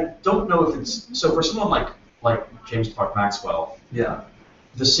 I don't know if it's so for someone like James Clerk Maxwell. Yeah,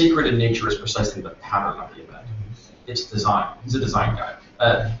 the sacred in nature is precisely the pattern of the event. It's design. He's a design guy.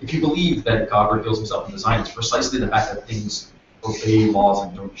 If you believe that God reveals himself in design, it's precisely the fact that things obey laws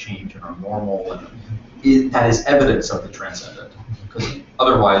and don't change and are normal, and that is evidence of the transcendent, because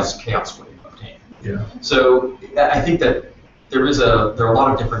otherwise chaos would obtain. Yeah. So I think that there are a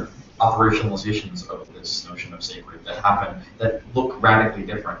lot of different operationalizations of this notion of sacred that happen that look radically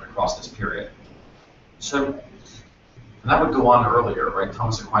different across this period. So, and that would go on earlier, right?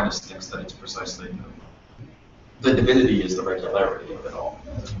 Thomas Aquinas thinks that it's precisely the divinity is the regularity of it all.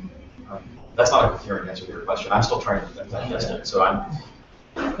 That's not a coherent answer to your question. I'm still trying to digest it. So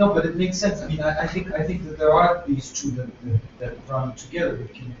No, but it makes sense. I think that there are these two that run together.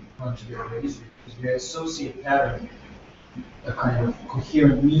 That can run together very easily because they associate pattern, a kind of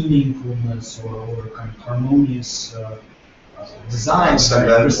coherent meaningfulness or kind of harmonious design,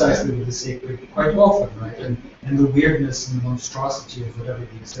 right? Precisely with the sacred quite often, right? And the weirdness and the monstrosity of whatever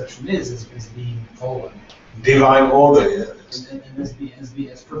the exception is being fallen. Divine order, yeah. And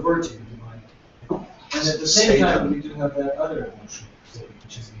as perverted divine. And at the same time, we do have that other notion,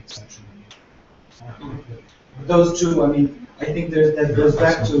 which is the exception. Those two, I mean, I think that goes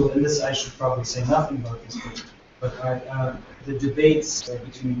back to, and this I should probably say nothing about this, but the debates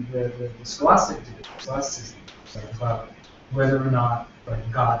between the scholastic scholasticism about whether or not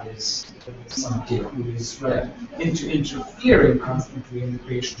God is something who is interfering constantly in the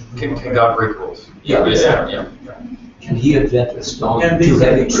creation of the world. Can God break rules? Yeah. Yeah. Can he invent a stone And too these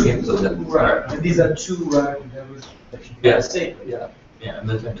heavy are for him to lift? Right, and these are two radical endeavors that you Yeah. can say. Yeah. Yeah,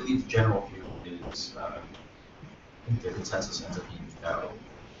 and I believe the general view is, I think the consensus ends up being no.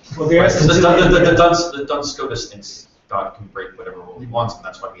 Well, there are Because some the Duns Scotus thinks God can break whatever rule he wants, and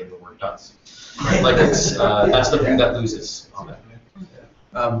that's why we have the word Duns. Right? Like it's that's the view that loses on that.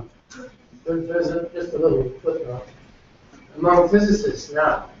 There's just a little footnote. Among physicists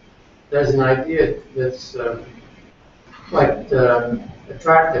now, there's an idea that's quite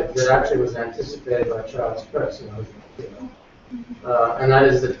attractive that actually was anticipated by Charles Peirce, and that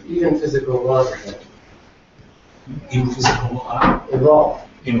is that even physical laws in physical law. evolve.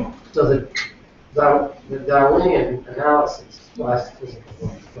 You So the Darwinian analysis applies to physical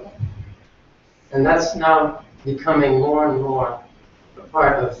laws. And that's now becoming more and more a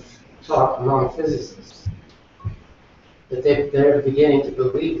part of talk among physicists. That they're beginning to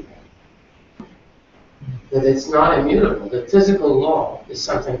believe that it's not immutable, that physical law is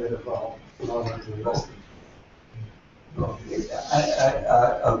something that evolved along with the rest of it.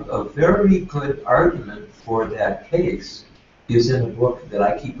 A very good argument for that case is in a book that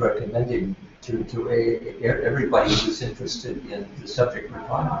I keep recommending to everybody who's interested in the subject we're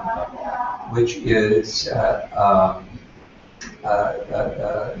talking about, which is the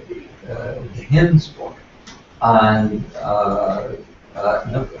Hymns book on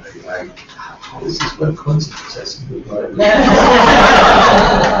this is what coincidence has to do with it.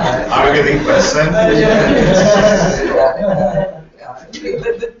 Are you getting present?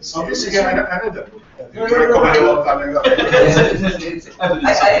 Obviously, I read that book. You recommended a long time ago.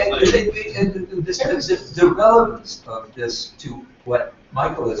 The relevance of this to what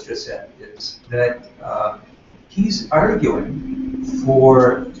Michael has just said is that he's arguing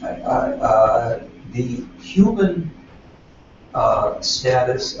for the human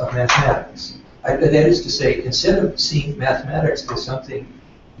status of mathematics. That is to say, instead of seeing mathematics as something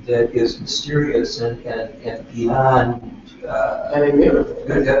that is mysterious and beyond And immutable.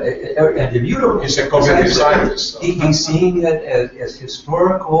 and immutable. He's a cognitive scientist. So. He's seeing it as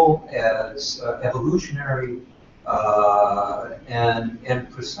historical, as evolutionary, and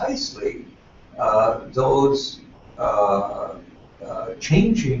precisely those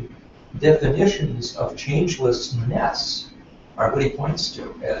changing definitions of changelessness are what he points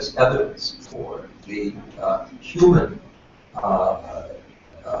to as evidence for the human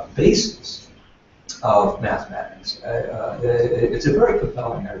basis of mathematics. It's a very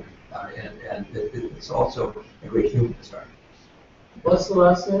compelling argument, and it's also a great humanist argument. What's the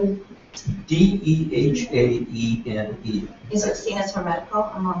last name? Dehane. Is it seen as heretical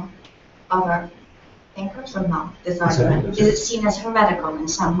among other thinkers or not, this I'm sorry, argument? Is it seen as heretical in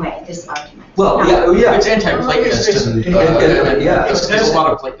some way, this argument? Well, No. yeah. It's anti-Platonist. Yeah. There's a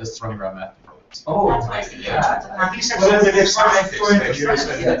lot of Platonists running around math. Oh, That's my why I see it. God. He's a cognitive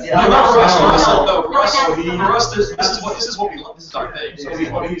scientist. Yeah. No, not Russ. No, No, Russ. no, Russ. This is what we love. This is our thing. So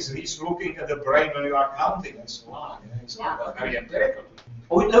he's looking at the brain when you are counting and so on. It's very empirical.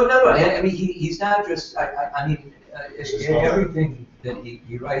 Oh, no. I mean, he's not just. I mean, everything that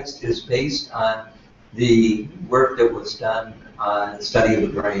he writes is based on the work that was done on the study of the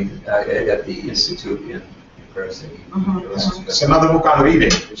brain at the Institute in Conversely. It's another book on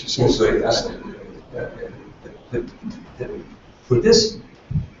reading, which is also for this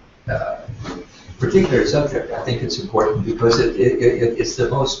particular subject, I think it's important because it's the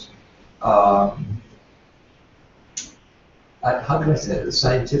most, how can I say it,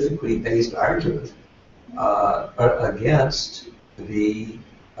 scientifically based argument against the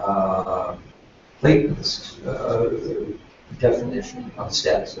Platonist definition of the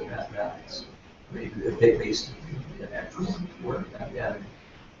status of mathematics. I mean, they based in actual work, and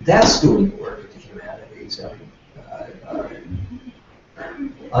that's doing the work of the humanities.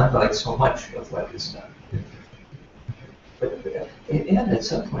 Unlike so much of what is done. But and at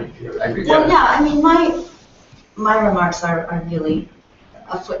some point here, I agree. Well, yeah, I mean, my remarks are really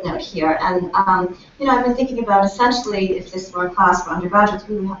a footnote here, and I've been thinking about essentially if this were a class for undergraduates,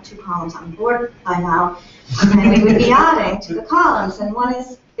 we would have 2 columns on the board by now, and we would be adding to the columns, and one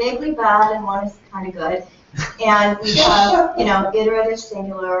is vaguely bad and one is kind of good, and we have iterative,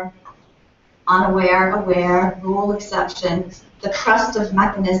 singular, unaware, aware, rule, exception, the crust of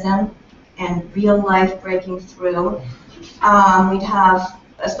mechanism, and real life breaking through. We'd have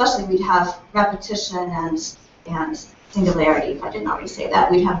repetition and singularity, if I didn't already say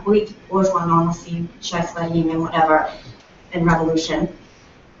that. We'd have bourgeois normalcy, Scheislerim, and whatever, and revolution.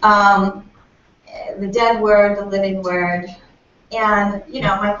 The dead word, the living word. And,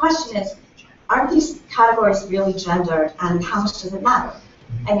 my question is, aren't these categories really gendered, and how much does it matter?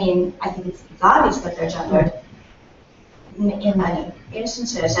 I mean, I think it's obvious that they're gendered in many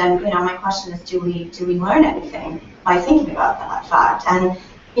instances, and, my question is, do we learn anything by thinking about that fact? And,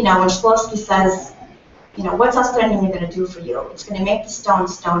 when Shklovsky says, what's Australian going to do for you? It's going to make the stone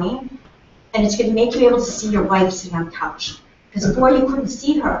stony, and it's going to make you able to see your wife sitting on the couch. Because before you couldn't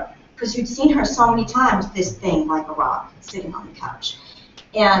see her, because you'd seen her so many times, this thing like a rock sitting on the couch.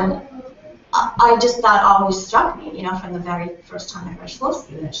 And that always struck me, from the very first time I read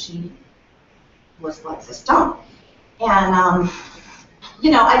Shklovsky, that she was like the stone. And, I'm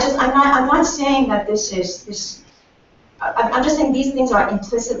not saying that I'm just saying these things are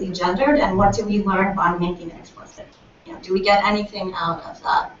implicitly gendered, and what do we learn by making it explicit? Do we get anything out of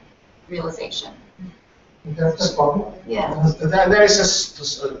that realization? That's the problem. Yeah. There is a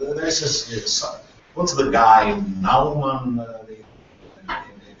what's the guy, Naumann,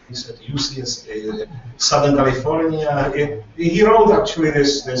 he's at UC, Southern California. He wrote actually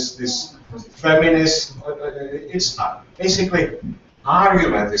this feminist, it's basically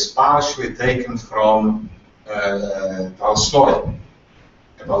argument is partially taken from Tolstoy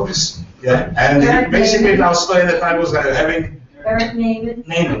about this. Yeah, and basically Tolstoy at the time was having Eric Naaman.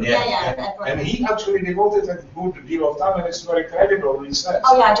 Naaman, yeah. And he actually devoted a good deal of time, and it's very credible what he says.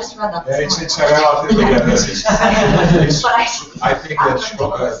 Oh yeah, I just read that. It's a relatively. I think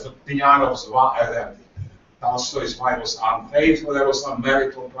that Pianov's Tolstoy's wife was unfaithful. There was some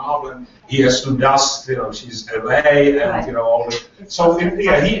marital problem. He has to dust. She's away, and all. So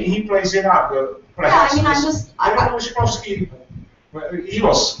he plays it up. Perhaps Shklovsky, he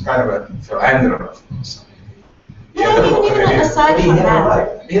was kind of a philanderer. Even aside from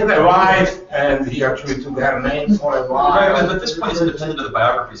that. He had a wife, and he actually took her name for a while. Right, but this point is independent of the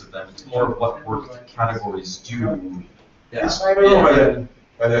biographies of them. It's more of what work the categories do. Yes, I don't know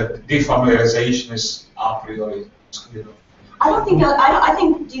whether defamiliarization is a priori. I think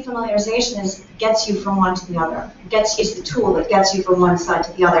defamiliarization gets you from one to the other. It's the tool that gets you from one side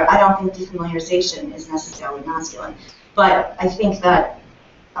to the other. I don't think defamiliarization is necessarily masculine, but I think that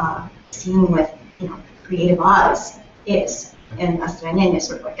seeing with creative eyes is, and Australian is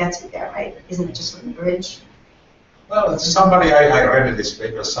sort of what gets you there, right? Isn't it just sort of a bridge? Well, somebody I read in this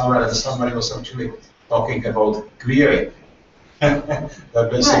paper somewhere, and somebody was actually talking about queering. That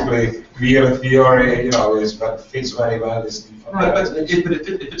basically queer theory, fits very well this. But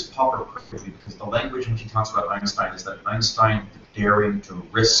if it's popular correctly, because the language when she talks about Einstein is that Einstein daring to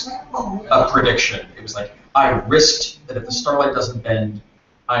risk a prediction. It was like, I risked that if the starlight doesn't bend,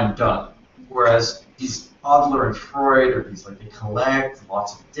 I'm done. Whereas these Adler and Freud are these, they collect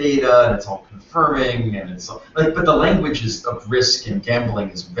lots of data, and it's all confirming, and it's all, but the language of risk and gambling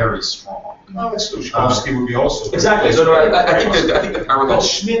is very strong. No, that's true. Shklovsky would be also. Exactly. So I think the parallel. But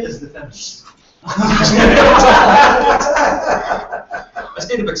Schmidt is the feminist. A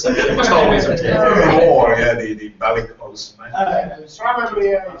state of acceptance must always obtain. More, the bellicose man.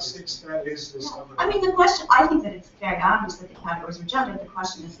 Probably I mean, the question, I think that it's very obvious that the categories are gendered. The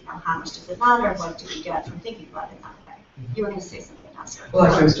question is, how much does it matter? What do we get from thinking about it that way? You were going to say something else. Well,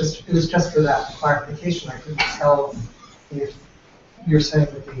 actually, it was just for that clarification. I couldn't tell if you're saying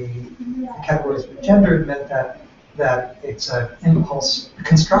that the categories were gendered meant that it's an impulse, the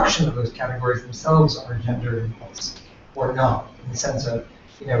construction of those categories themselves are gender impulse, or not, in the sense of,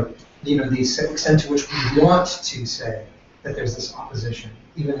 the extent to which we want to say that there's this opposition,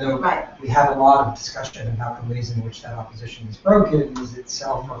 even though we have a lot of discussion about the ways in which that opposition is broken, is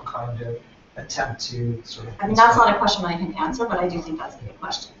itself a kind of attempt to sort of... I mean, that's not a question I can answer, but I do think that's a good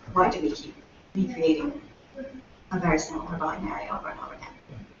question. Why do we keep recreating a very similar binary over and over again?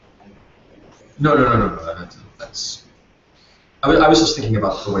 No. That's. I was just thinking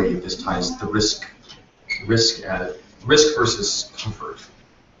about the way this ties the risk versus comfort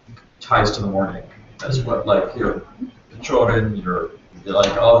ties to the morning. That's what the children.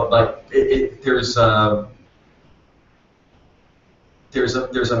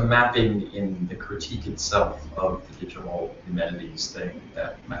 There's a mapping in the critique itself of the digital humanities thing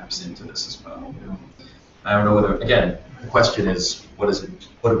that maps into this as well. I don't know whether, again, the question is, what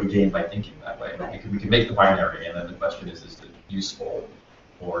do we gain by thinking that way? We can make the binary, and then the question is it useful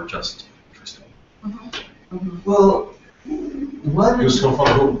or just interesting? Mm-hmm. Mm-hmm. Well, what useful for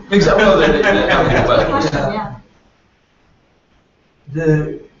who? Exactly.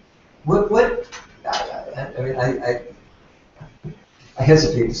 I mean, I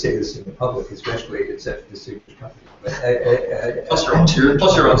hesitate to say this in the public, especially at such a distinguished company. But Plus your own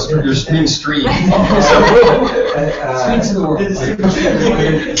being streamed. Streets of the world.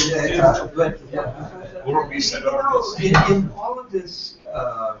 Will be said on this. In all of this,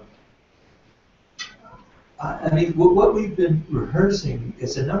 I mean, what we've been rehearsing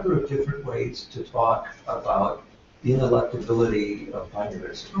is a number of different ways to talk about the ineluctability of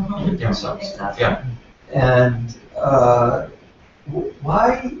binarism in some sense. Yeah. And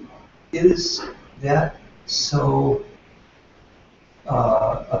why is that so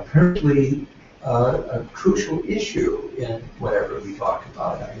apparently a crucial issue in whatever we talk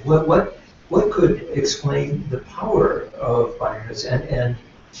about? I mean, what could explain the power of binarism? And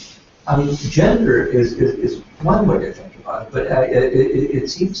I mean, gender is one way to think about it, but it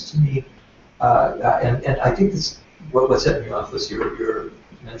seems to me, and I think this what set me off was your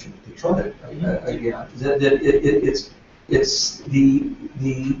mention of Detroit again, that it's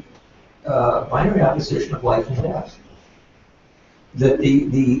the binary opposition of life and death. That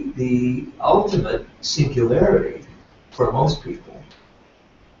the ultimate singularity for most people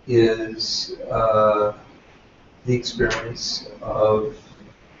is the experience of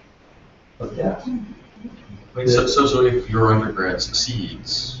death. Wait, so if your undergrad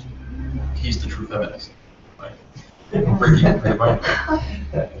succeeds, he's the true feminist, right? Breaking the binary.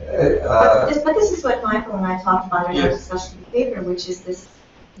 But this is what Michael and I talked about in our discussion of the paper, which is this,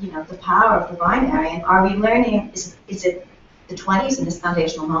 the power of the binary. And are we learning, is it the 20s and this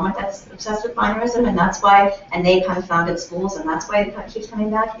foundational moment that's obsessed with binarism, and that's why, and they kind of founded schools, and that's why it keeps coming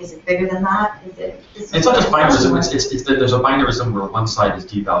back? Is it bigger than that? It's not just binarism, it's that there's a binarism where one side is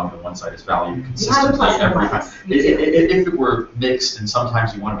devalued and one side is valued consistently every time. If it were mixed and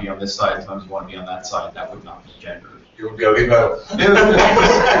sometimes you want to be on this side, sometimes you want to be on that side, that would not be gender. You would be a liberal.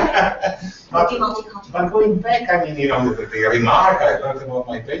 But going back, I mean, the remark I heard about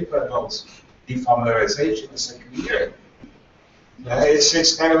my paper about defamiliarization the second year.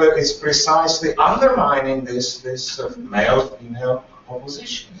 It's kind of it's precisely undermining this male-female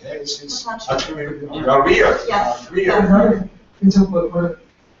opposition. It's actually weird. Yeah. And so, but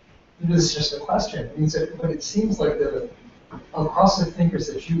this is just a question. I mean, but it seems like across the thinkers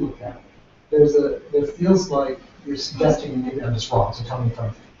that you look at, there feels like you're suggesting, maybe I'm just wrong, so tell me if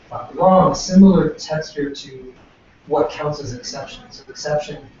I'm wrong, a similar texture to what counts as exception. So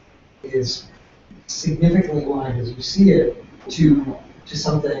exception is significantly aligned, as you see it, to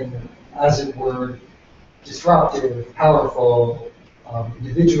something, as it were, disruptive, powerful,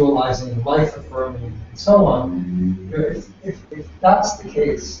 individualizing, life-affirming, and so on. If that's the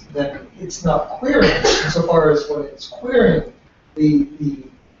case, then it's not queering. Insofar as when it's queering,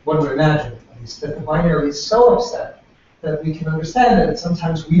 one would imagine, at least, that the binary is so upset that we can understand that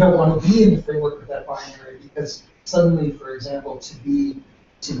sometimes we don't want to be in the framework of that binary because suddenly, for example, to be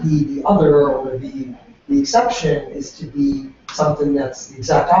the other or to be the exception is to be something that's the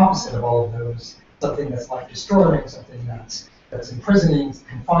exact opposite of all of those, something that's life-destroying, something that's imprisoning,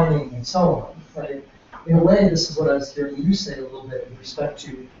 confining, and so on, right? In a way, this is what I was hearing you say a little bit with respect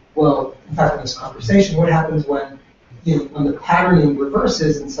to, well, in fact, in this conversation, what happens when the patterning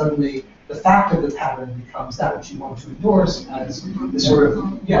reverses and suddenly the fact of the pattern becomes that which you want to endorse as the sort of,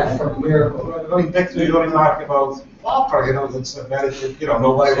 from a miracle. Going back to your remark about Popper, that's a very,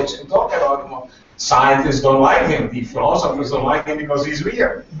 nobody wants to talk about him. Scientists don't like him. The philosophers don't like him because he's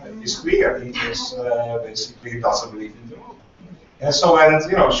weird. He's queer. He just basically doesn't believe in the rule. And so,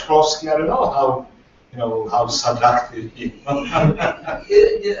 Shklovsky, I don't know how seductive he.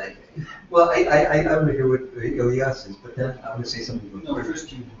 Well, I want to hear what Elias says, but then I want to say something. No,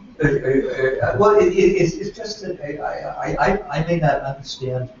 first you. Well, it's just that I may not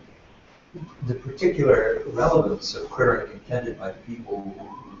understand the particular relevance of querying intended by the people who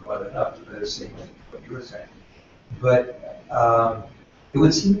brought it up, saying what you were saying. But it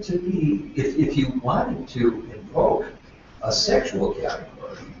would seem to me, if you wanted to invoke a sexual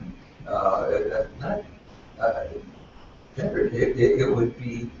category, not gender, it would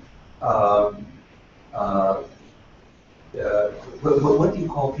be what do you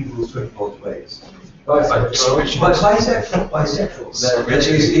call people who swing both ways? Bisexual.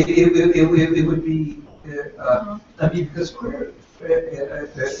 It would be. I mean, because queer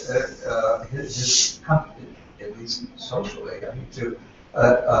has come, at least socially, I mean,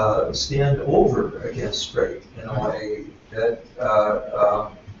 to stand over against straight in a way that.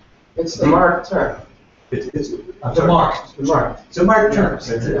 It's the marked term. It's The marked. It's a marked term.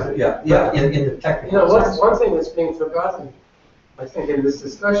 Yeah. In the technical. One thing that's being forgotten, I think, in this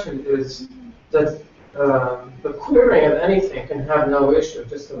discussion is that the queering of anything can have no issue,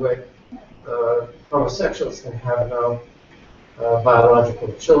 just the way homosexuals can have no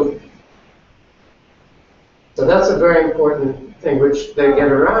biological children. So that's a very important thing, which they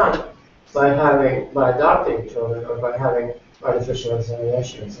get around by adopting children or by having artificial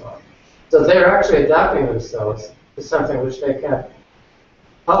insemination and so on. So they're actually adapting themselves to something which they can't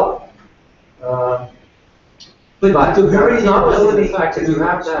help. But the very it's not ability the fact that to you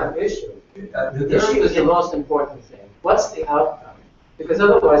have to have issue. the The issue issue is the most important thing. What's the outcome? Because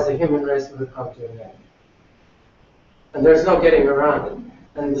otherwise the human race would come to an end. And there's no getting around it.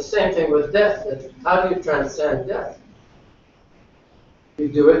 And the same thing with death. How do you transcend death? You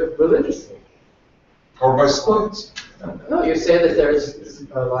do it religiously. Or by science. No, you say that there is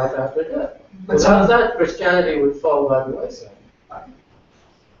a life after death. But Without that, Christianity would fall by the wayside.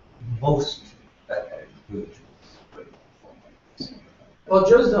 most religions. Well,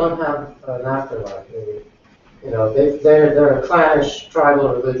 Jews don't have an afterlife. They're a clannish tribal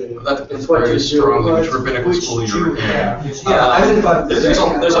religion. That depends It's what very you do. strongly which rabbinical school you're in. Yeah, I think about There's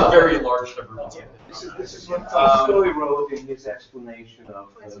a very large divergence. This is what Tolstoy wrote in his explanation of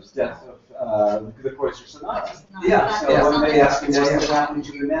the death of the Cloister Sonata. Yeah, So when they ask him what would happen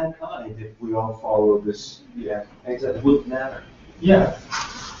to mankind if we all follow this, he said it wouldn't matter. Yeah.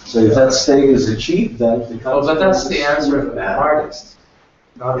 So if that state is achieved, then the Well, but that's the answer of the matter. artist,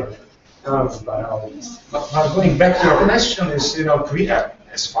 not of biologists. But going back to your question is,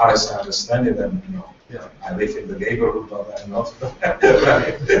 as far as I understand it, and I live in the neighborhood, but I'm not. Well,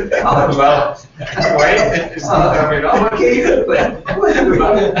 wait, it's not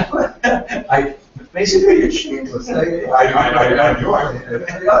I basically you're shameless. I knew I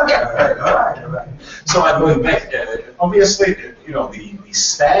would. So I'm going back. Obviously, the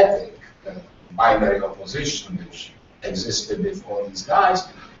static binary opposition which existed before these guys,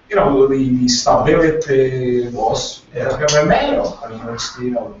 the stability was male. I mean,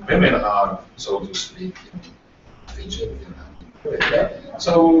 women are, so to speak, rigid.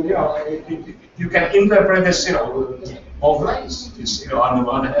 So, you can interpret this, both ways. On the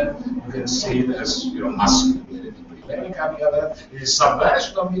one hand, you can see it as, masculinity prevailing, on the other hand, it is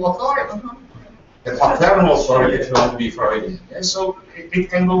subversion of the authority. The paternal authority, if you want to be Freudian. So, it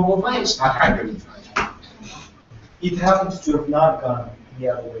can go both ways. I believe. It happens to have not gone the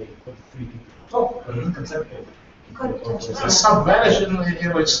other way for the three people. But it's conceptual. The subversion,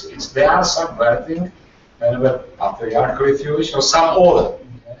 they are subverting kind of a patriarchal, if you wish, or some order.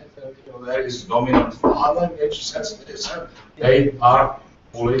 There is dominant father which says this, they are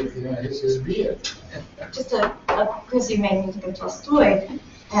pulling his beard. Just because you made me think of Tolstoy,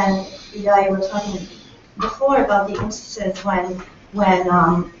 and you were talking before about the instances when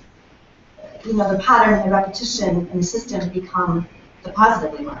the pattern and the repetition in the system become the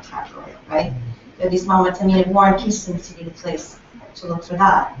positively marked category, right? There are these moments, War and Peace seems to be the place to look for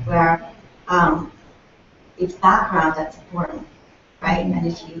that, where it's background that's important, right? And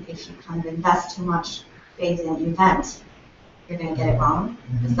if you kind of invest too much faith in an event, you're going to get it wrong.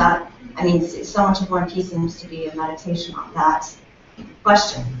 Is that, so much of War and Peace seems to be a meditation on that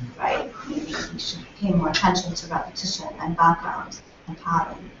question, right? Maybe you should pay more attention to repetition and background and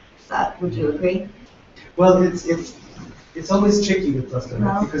pattern. Would you agree? Well, it's always tricky with Tolstoy,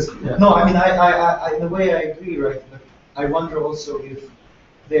 right? No. Because I in a way I agree, right? But I wonder also if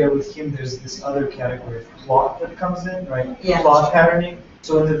with him there's this other category of plot that comes in, right? Yeah. Plot patterning.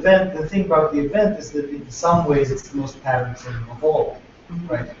 So an event, the thing about the event is that in some ways it's the most patterned thing of all,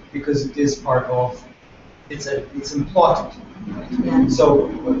 right? Because it is part of, it's implotted, right? Yeah. So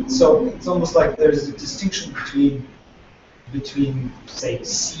it's almost like there's a distinction between say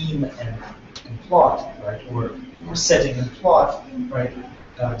scene and plot, right? Or setting and plot, right?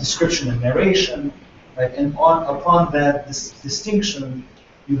 Description and narration, right? And upon that distinction,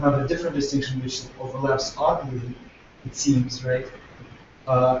 you have a different distinction which overlaps oddly, it seems, right?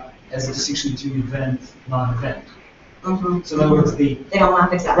 As a distinction between event, non-event. Mm-hmm. So in other words, they don't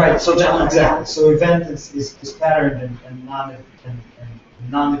map exactly. right. So to each other, exactly. So event is patterned and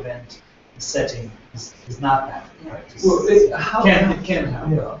non-event setting is not that. Right? Well, It can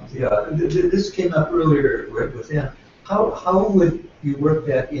happen. This came up earlier with him. How would you work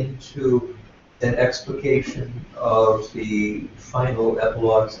that into an explication of the final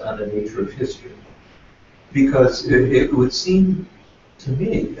epilogues on the nature of history? Because it would seem to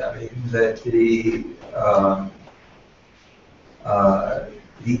me, that the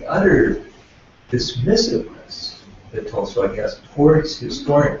utter dismissiveness that Tolstoy has towards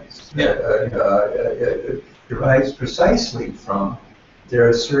historians derives precisely from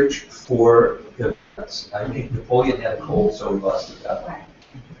their search for events. Napoleon had a cold, so he lost the battle.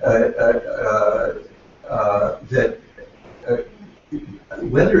 Right. that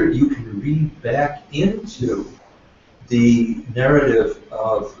whether you can read back into the narrative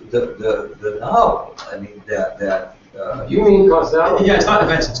of the novel. I mean, that You mean causality? Yeah, it's not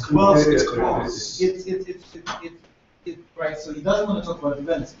events, it's cause. It's right, so he doesn't want to talk about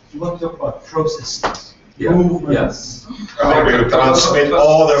events, he wants to talk about processes, Yeah, movements, How do you transmit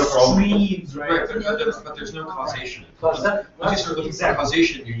order from? streams, Right, right? but there's no causation. Causa- Once you start looking for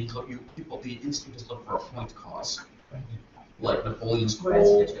causation, you need to look, the instinct is look for a point cause. Like Napoleon's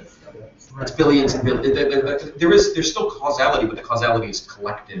coal, it's billions and billions. There's still causality, but the causality is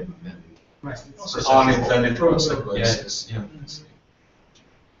collective and Right. Unintended consequences. yeah.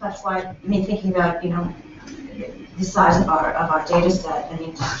 That's why, I mean, thinking about, the size of our data set, I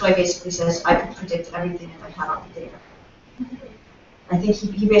mean, Troy basically says, I could predict everything if I had all the data. I think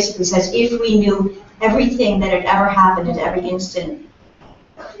he basically says, if we knew everything that had ever happened at every instant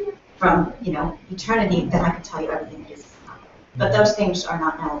from, eternity, then I could tell you everything that is. But those things are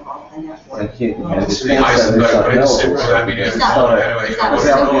not knowable, and therefore. And he well, understands that it's Heisenberg not principle, knowable. I mean, It's it's not not, a- anyway, it's you not know, a it's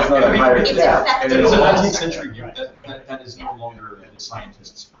simple- not- it's not a higher It's gap. effective. And in the Yeah. 19th century view, that is no longer the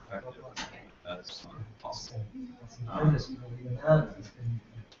scientist's perspective. That's possible.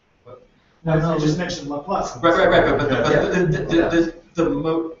 No, I just mentioned Laplace. Right, but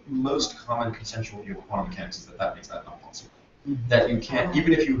the most common consensual view of quantum mechanics is that makes that not possible. That you can't,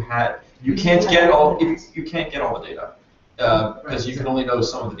 even if you can't get all the data, because you can only know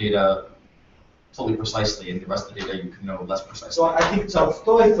some of the data fully precisely, and the rest of the data you can know less precisely. So I think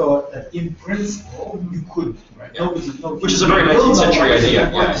Tolstoy thought that in principle you could, right? Yeah. No, Which is a very 19th century idea,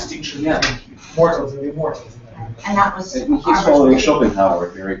 What yeah. distinction Yeah. between mortals and immortals. And that was. And he's our following perspective.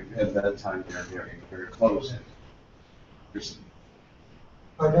 Schopenhauer at that time. They're very close. There's-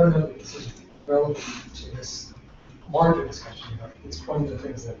 I don't know that this is relevant to this larger discussion, but it's one of the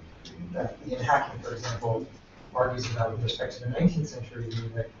things that Ian Hacking, for example, argues about with respect to the 19th century,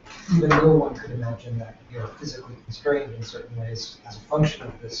 that even no one could imagine that we are physically constrained in certain ways as a function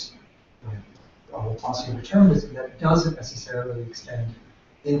of this Laplacian determinism that doesn't necessarily extend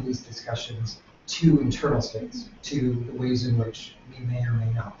in these discussions to internal states, to the ways in which we may or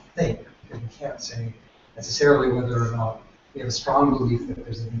may not think. Because we can't say necessarily whether or not we have a strong belief that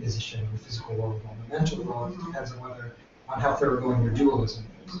there's an imposition in the physical world or the mental world. It depends on how thoroughgoing your dualism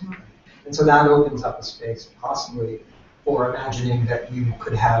is. And so that opens up a space possibly for imagining that you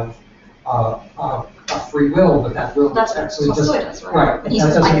could have a free will, but that will That's what actually Tolstoy just does, right? But he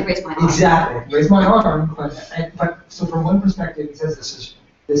that says, I doesn't- could raise my arm. Exactly, raise my arm, but so from one perspective, he says this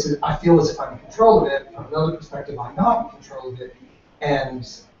is, I feel as if I'm in control of it. From another perspective, I'm not in control of it. And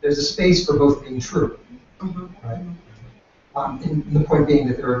there's a space for both being true, right? And the point being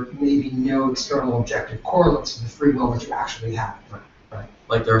that there are maybe no external objective correlates to the free will that you actually have. Right.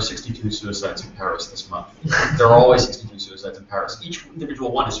 Like there are 62 suicides in Paris this month. There are always 62 suicides in Paris. Each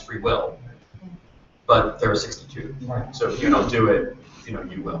individual one is free will, but there are 62. Right. So if you don't do it,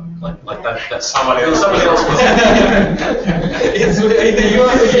 you will. Like that's Somebody else. Somebody else will. It's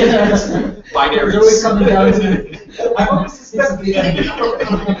binary. It's always coming down to, I always suspect the end.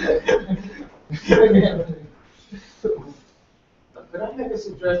 Could I make a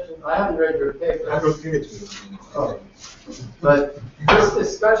suggestion? I haven't read your paper. I will give it to you. Oh. But this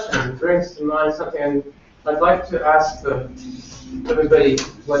discussion brings to mind something, and I'd like to ask everybody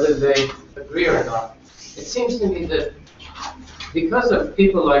whether they agree or not. It seems to me that because of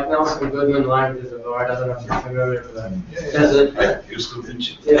people like Nelson Goodman, Languages of Art, I don't know if you're familiar with that,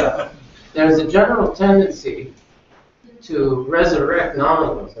 there's a general tendency to resurrect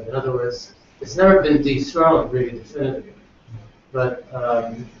nominalism. In other words, it's never been dethroned really definitively. But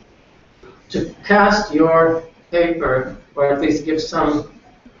to cast your paper, or at least give some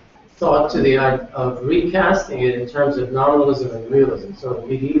thought to the idea of recasting it in terms of nominalism and realism, sort of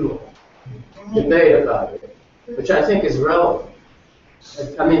medieval debate about it, which I think is relevant.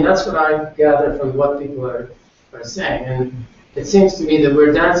 I mean, that's what I gather from what people are saying, and it seems to me that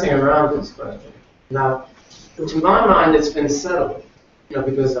we're dancing around this question. Now, to my mind, it's been settled,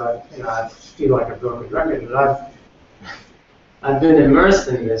 because I feel like a broken record, but I've been immersed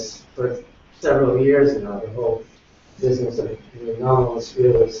in this for several years now, the whole business of the nominalist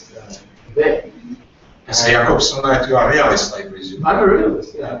realist debate. So Jacobson, that you are realist, I presume. I'm a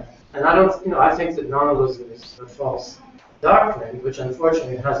realist, yeah. And I don't, I think that nominalism is a false doctrine, which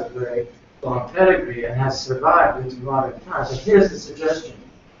unfortunately has a very long pedigree and has survived into modern times. And here's the suggestion.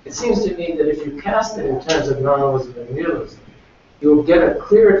 It seems to me that if you cast it in terms of nominalism and realism, you'll get a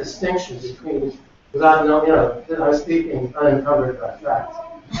clear distinction between, without knowing, I'm speaking unencumbered by facts.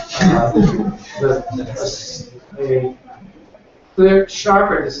 clear,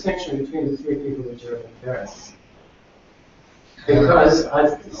 sharper distinction between the three people that you're comparing. Because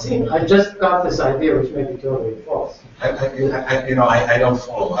I just got this idea, which may be totally false. I don't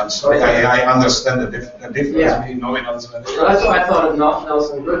follow. I'm sorry. I understand the difference between nominalism and So that's why I thought of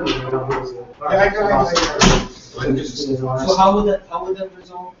Nelson Goodman, who was So how would that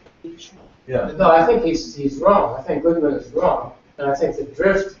resolve the issue? Yeah. No, I think he's wrong. I think Goodman is wrong. And I think the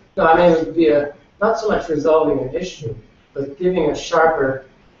drift, no, I mean, it would be not so much resolving an issue, but giving a sharper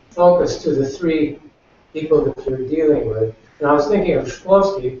focus to the three people that you're dealing with. And I was thinking of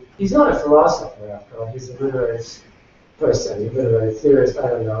Shklovsky. He's not a philosopher, after all. He's a literary person, a literary theorist. I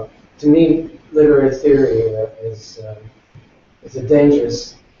don't know. To me, literary theory is a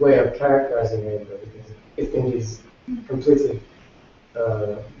dangerous way of characterizing it, because it can be completely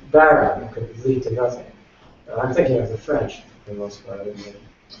barren. It could lead to nothing. I'm thinking of the French, for the most part.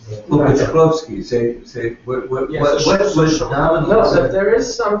 Look at Shklovsky. Say what was nominalism? No, but there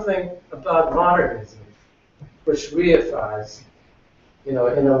is something about modernism which reifies, in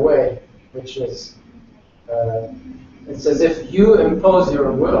a way, which is, it's as if you impose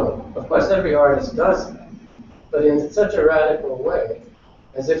your will. Of course, every artist does that, but in such a radical way,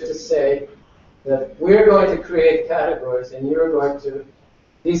 as if to say that we're going to create categories, and you're going to,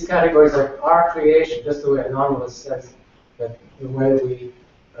 these categories are our creation, just the way a novelist says that the way we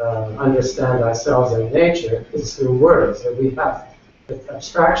understand ourselves and nature is through words, that we have, that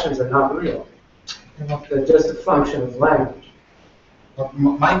abstractions are not real. They're just a function of language. But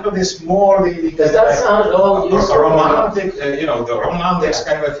Michael is more the Does that sound at all useful? romantic, the romantics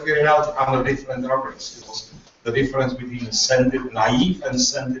kind of figuring out under different rubrics. It was the difference between naive and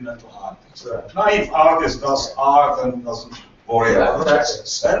sentimental artists. Right. Naive artist does art and doesn't worry about it.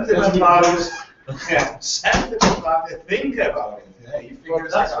 Sentimental artist, sentimental artist, think about it. Yeah, he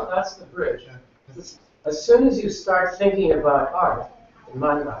figures it out. That's the bridge. As soon as you start thinking about art, in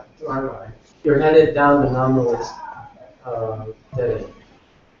my mind, you're headed down the nominalist dead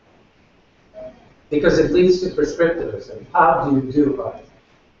end. Because it leads to prescriptivism. How do you do art?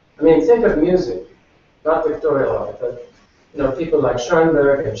 I mean, think of music, not pictorial art, but people like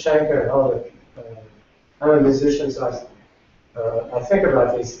Schoenberg and Schenker and all the. I'm a musician, so I think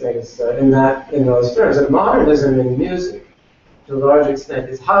about these things in those terms. And modernism in music, to a large extent,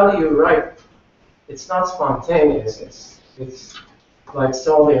 is how do you write? It's not spontaneous. It's like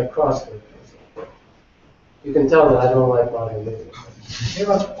solving a crossword. You can tell that I don't like modern music. Yeah,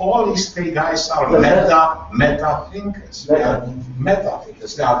 but all these three guys are meta thinkers. They are meta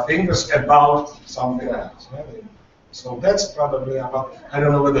thinkers. They are thinkers about something else. Right? So that's probably about. I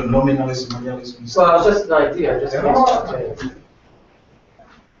don't know whether nominalism, realism is. Well, it's just an idea. Just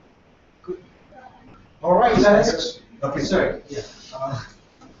all right. That's Please. sorry. Yeah.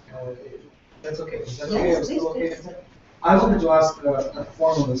 That's okay. Is that okay? Yes, Still okay? please. I wanted to ask a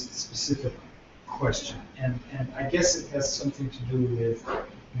formalist-specific question, and I guess it has something to do with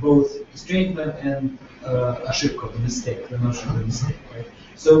both estrangement and ошибка, the mistake, the notion of a mistake, right?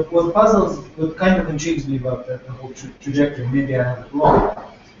 So what kind of intrigues me about the whole trajectory, maybe I have it wrong,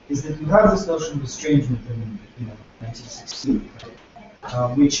 is that you have this notion of estrangement in 1916,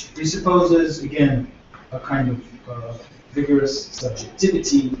 which presupposes, again, a kind of vigorous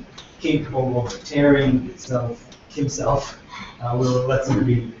subjectivity capable of tearing himself, let's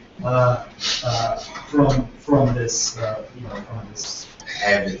agree, from this, from this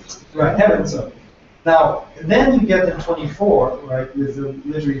Habit. right, heaven. So now, then you get in 24, right, with the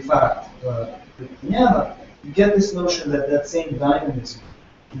literary fact, you get this notion that same dynamism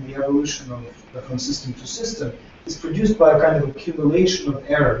in the evolution of from system to system is produced by a kind of accumulation of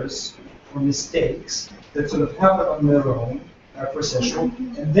errors or mistakes that sort of happen on their own, are processual,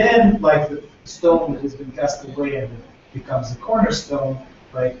 and then, like the stone that has been cast away and it becomes a cornerstone,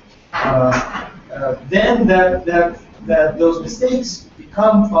 right? Then that those mistakes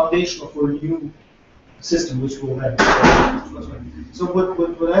become foundational for a new system, which will then. So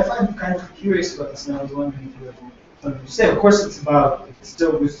what I find kind of curious about this now is wondering if you say, of course,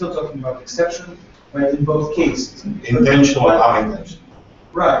 we're still talking about exception, right? In both cases, Intentional or unintentional.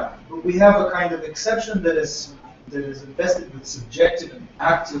 right? But we have a kind of exception that is invested with subjective and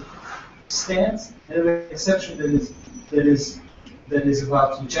active stance, and an exception that is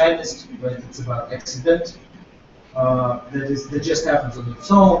about случайность, right? It's about accident. That just happens on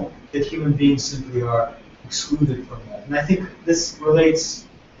its own. That human beings simply are excluded from that. And I think this relates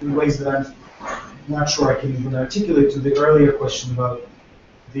in ways that I'm not sure I can even articulate to the earlier question about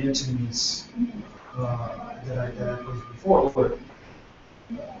the antinomies that I posed before, or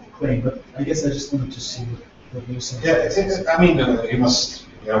claim. But I guess I just wanted to see what you're saying. Yeah, I mean, we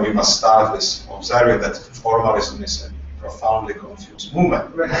must start with observing that formalism is profoundly confused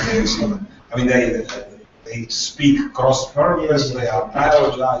movement. I mean, they speak cross-purpose, they are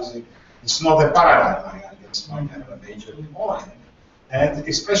parallelizing. It's not a paradigm. That's my kind of a major point. And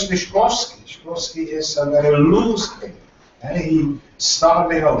especially Shklovsky. Shklovsky is a very loose thing. He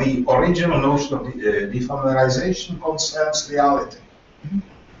started, the original notion of defamiliarization concerns reality.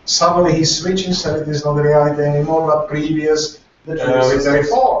 Suddenly he switches and it is not reality anymore, but previous with the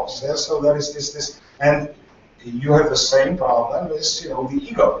reforms. Yeah? So there is this, and you have the same problem with the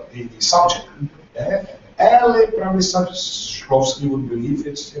ego, the subject. Yeah? Early probably Shklovsky would believe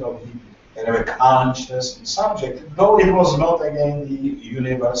it's the kind of a conscious subject, though it was not again the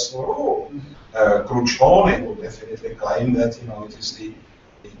universal rule. Crucione would definitely claim that it is the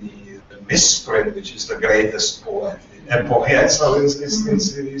misprint which is the greatest poet. Yeah, so it's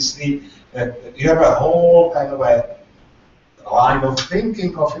the you have a whole kind of a line of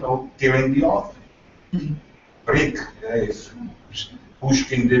thinking of killing the author. Brick, if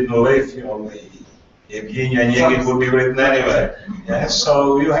Pushkin didn't live, Evgeny Onegin would be written anyway. Yeah,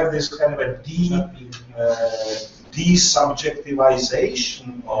 so you have this kind of a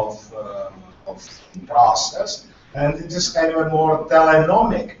desubjectivization of the process, and it is kind of a more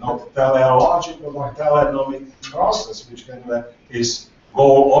telenomic, not teleological, but telenomic process, which kind of is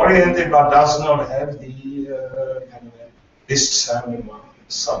goal-oriented but does not have the kind of a discernible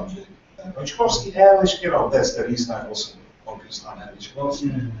subject. Which course, Ehrlich, that's the reason I also focused on Ehrlich.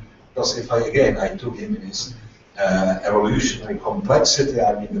 Because if I took him in his evolutionary complexity,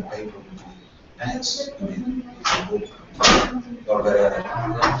 I mean, the paper would be nice. I mean, it's a book.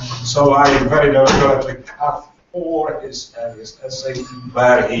 So I very deliberately cut for his essay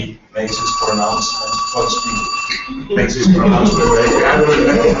where he makes his pronouncement, so to speak, makes his pronouncement very gradually.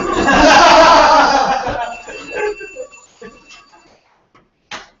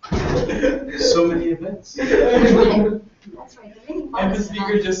 So many events. That's right. The really And the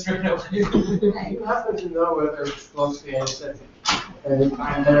speaker just ran away. Right. You happen to know whether Shklovsky ever said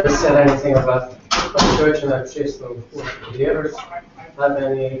anything about church and общественного вкуса? Did he ever have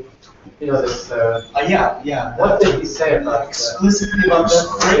any, this? Yeah. What did he say about that? Explicitly about that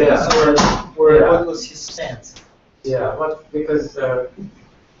phrase, or what was his stance? Yeah, because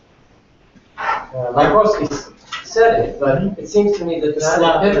Markovsky said it, but it seems to me that that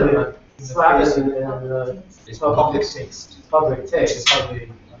impediment slapped in Public taste. public taste.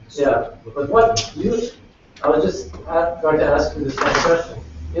 Yeah, but I was just going to ask you the same question.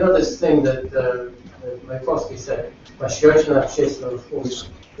 This thing that Markovsky said, "Поощрённое общественного вкуса."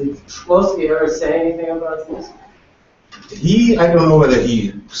 Did Shklovsky ever say anything about this? I don't know whether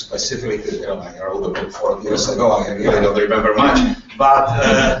he specifically, I wrote a book 4 years ago, I really don't remember much,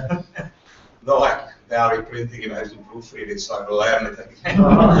 but though they are reprinting it, I have to proofread it, so I will learn it again.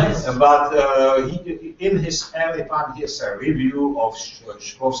 But he, in his early part, he has a review of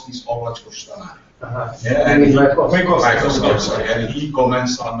Shklovsky's Oblačko Štanár. And he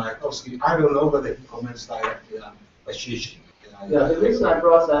comments on Markovsky. I don't know whether he comments directly on Pashishin. Yeah, the reason I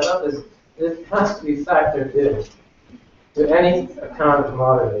brought that up is it has to be factored in to any account of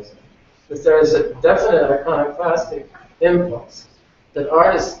modernism. That there is a definite iconoclastic impulse that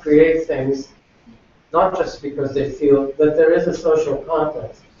artists create things not just because they feel that there is a social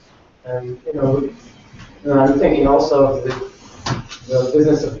context. And, I'm thinking also of the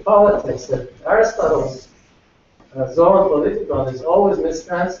business of politics, that Aristotle's zoon politikon is always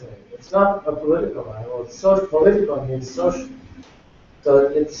mistranslated. It's not a political animal, politikon means social. So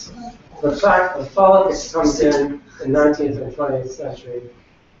it's the fact that politics comes in 19th and 20th century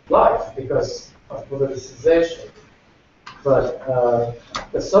life because of politicization. But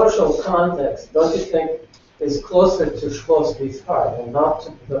the social context, don't you think, is closer to Shklovsky's heart and not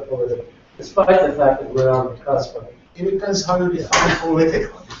to the political, despite the fact that we're on the cusp of it? It depends how you define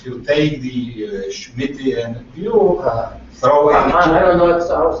political. If you take the Schmittian view, throwing... I don't know,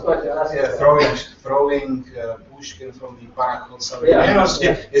 so I was going to ask you. Throwing Pushkin from the Parachod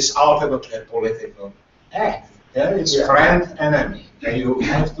is ultimately a political act. Yeah, it's friend-enemy. And you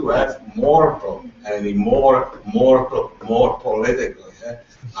have to have more political. Yeah?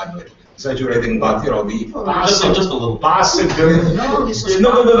 I'm exaggerating, but just a little possibility. No, it's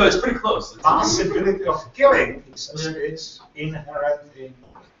pretty close. The possibility of killing is inherent in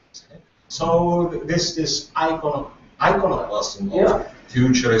politics. Yeah? So this iconoclasm of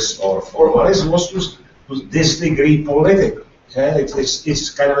futurists or formalism was to this degree political. Yeah? It's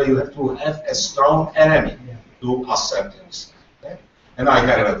kind of you have to have a strong enemy to assert yourself. Yeah? And I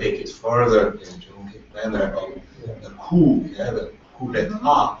kind of take it further in Jungian manner about the coup, the coup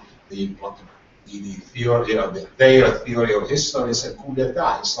d'etat, the theory, their theory of history is a coup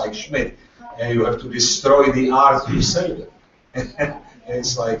d'etat. It's like Schmitt. and you have to destroy the art to save it.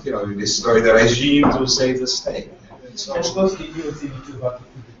 It's like, you know, you destroy the regime to save the state. So, And Shklovsky, he was into about the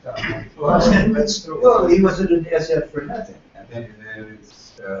coup d'etat. well, that's true. Well, he wasn't an SF for nothing. I mean,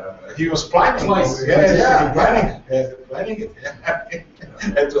 it's, He was planning Twice. it. Planning it.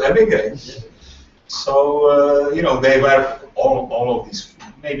 And to emigrate. So, you know, they were all of these,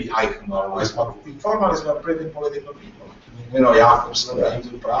 maybe icon-normalized, but the formalists were pretty political people. You know, Jacobson came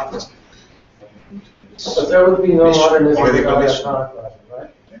to practice. But there would be no modernism Political without issue. iconoclasm,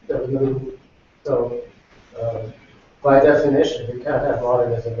 right? There would be, so, by definition, you can't have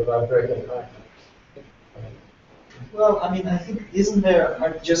modernism without breaking iconoclasm. Well, I mean, I think, isn't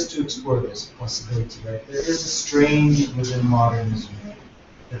there, just to explore this possibility, right? There is a strain within modernism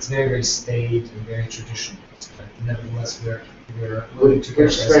that's very, very staid and very traditional. Right? Nevertheless, we're willing to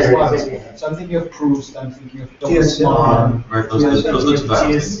Which characterize as strain? modernist. So I'm thinking of Proust, I'm thinking of Thomas Mann. Right, those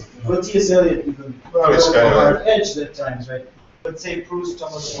two But T.S. Eliot even Well, it's kind of hard edged at times, right? But say Proust,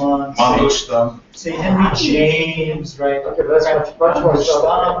 Thomas Mann, Mandelstam. say Henry James, right? Okay, but that's much more so.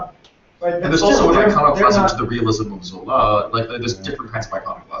 Mandelstam, right? And But there's also still, an they're iconoclasm not- to the realism of Zola. Like there's different kinds of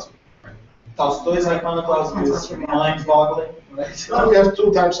iconoclasm. Right? Tolstoy's iconoclasm is mind-boggling, right? Well, we have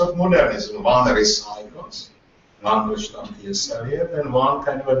two types of modernism. One recycles, Mandelstam, T.S. Eliot, and one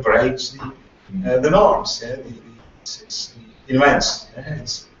kind of breaks the norms. Yeah? It's invents. Yeah?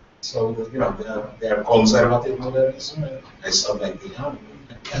 So, you know, they are conservative modernism, and I sound like the young.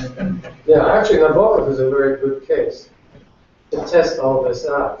 Yeah, actually, Nabokov is a very good case to test all this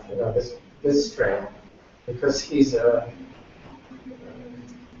out, you know, this strain, because he's a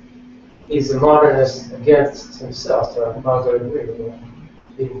modernist against himself, so I'm bound to agree with him.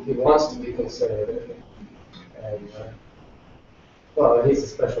 He wants to be conservative, and well, he's a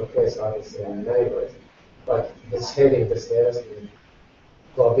special case, obviously, in many ways, but he's hating Dostoevsky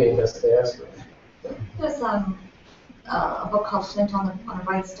while being Dostoevsky. There's a book called Flint on the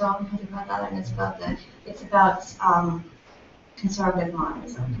Right Stone. Have you read that? And it's about conservative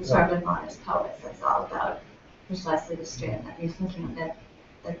modernism, conservative modernist poets. It's all about precisely the strain that you're thinking that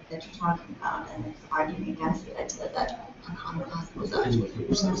you're talking about, and it's arguing against the idea that iconoclasm was actually.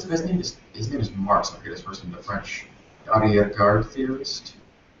 His name is Marx. I forget his first name. The French avant-garde theorist.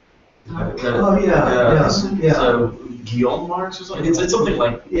 Oh, yeah. So Guillaume Marx or something. It's something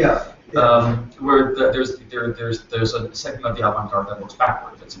like where there's a segment of the avant-garde that looks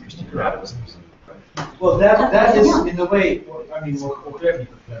backward. That's interesting. Atomism. Well, that is, in a way, I mean, more correct.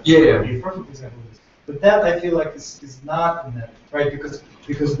 Yeah. A perfect example of this. But that, I feel like, is not in that, right? Because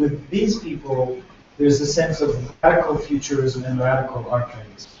with these people, there's a sense of radical futurism and radical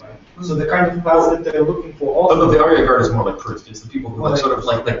archaism, right? So the kind of class that they're looking for also. Although the avant-garde is more like Proust. It's the people who look sort of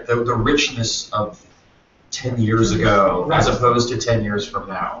like the richness of 10 years ago as opposed to 10 years from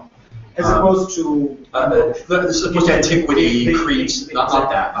now. As opposed to. Supposed to antiquity, creeds, not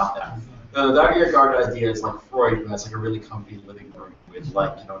that. The avant-garde idea is like Freud, who has like a really comfy living room with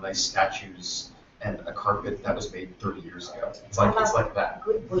like, you know, nice statues and a carpet that was made 30 years ago. It's like that.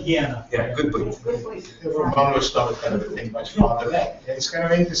 Yeah. Yeah, good book. Mandelstam is kind of a thing much farther back. It's kind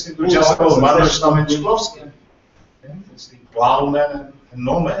of interesting to just call Mandelstam and Shklovsky. Yeah, it's the plowman and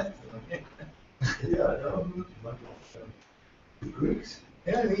nomad. The Greeks.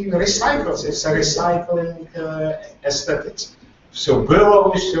 Yeah, he recycles. It's a recycling aesthetics. Все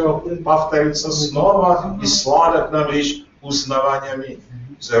было, все повторится снова и сладок нам лишь узнаваниями.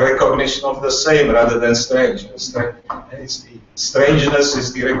 The recognition of the same rather than strange. It's the strangeness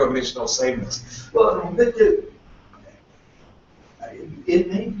is the recognition of sameness. Well, but it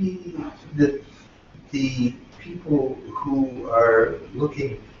may be that the people who are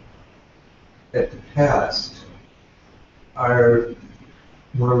looking at the past are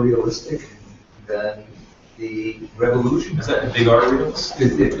more realistic than the revolution. Is that a big argument? I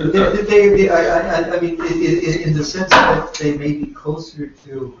mean, in the sense that they may be closer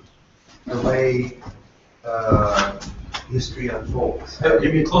to the way history unfolds. You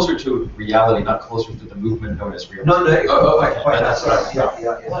mean closer to reality, not closer to the movement known as reality. That's right.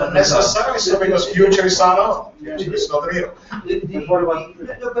 Yeah. Not necessarily so, because future is unknown. Future is not real.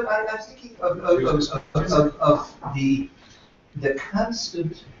 No, but I'm thinking of the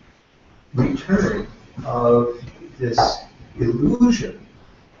constant return of this illusion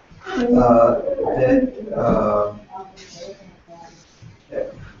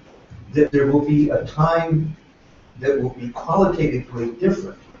that there will be a time that will be qualitatively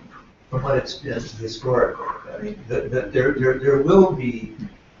different from what it's been historically. I mean, that there will be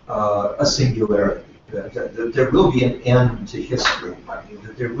a singularity. That there will be an end to history. I mean,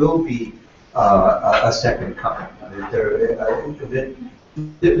 that there will be a second coming.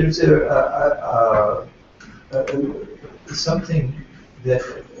 there's something that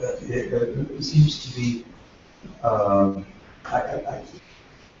seems to be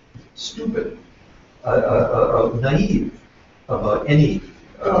stupid, naive about any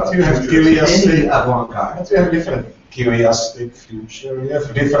But you have any curiosity. avant-garde. But we have different curiostic future. We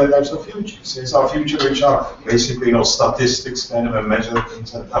have different types of futures. There's our future which are basically, statistics kind of a measure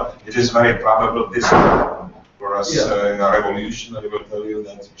things like that. It is very probable this for us in a revolution. I will tell you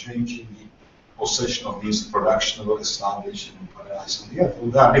that changing the possession of means of production will establish in paradise on the earth.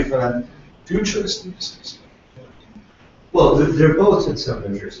 There are different futures in this respect. Well, they're both in some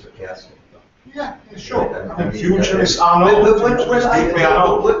measure stochastic. Yeah, sure. I mean, future is but unknown. what Future is deeply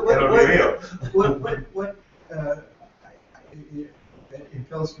unknown. It'll be real. What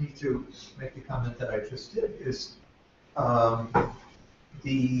impels me to make the comment that I just did is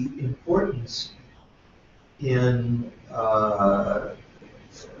the importance in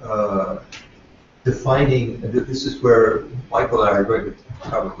defining, and this is where Michael and I are going to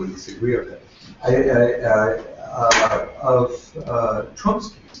probably disagree on it, of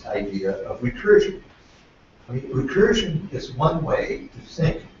Chomsky's idea of recursion. I mean, recursion is one way to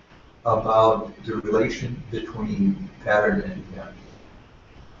think about the relation between pattern and event.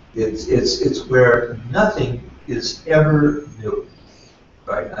 It's where nothing is ever new,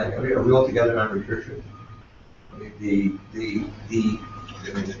 right? Are we all together on recursion? I mean, the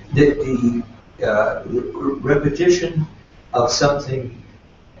repetition of something,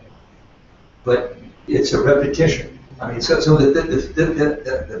 but it's a repetition. I mean, so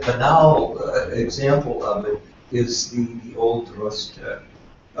the banal example of it is the old Rust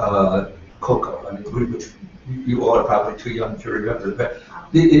cocoa. I mean, which you all are probably too young to remember, but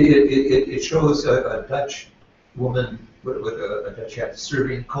it shows a Dutch woman with a Dutch hat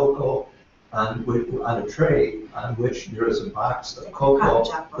serving cocoa on a tray on which there is a box of cocoa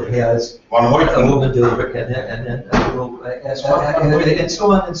that has a woman delivered, and then a little, and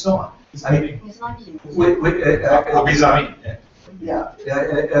so on and so on. I mean, yeah,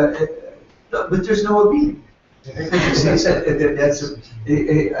 but there's no being. That's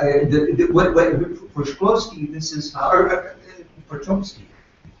for Shklovsky, this is how, for Chomsky,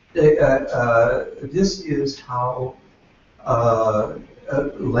 this is how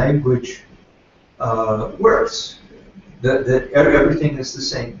language works. That everything is the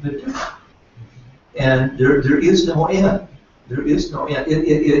same, but different. And there is no end. There is no end.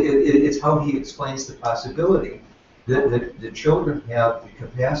 It's how he explains the possibility that the children have the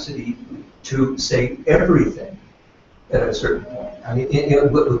capacity to say everything at a certain point. I mean,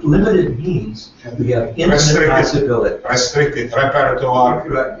 with limited means, we have infinite possibility. Restricted repertoire.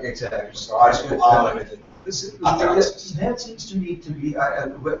 Right, exactly. So I are limited. That seems to me to be,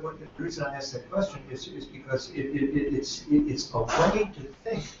 the reason I asked that question is because it's a way to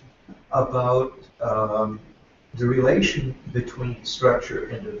think about the relation between structure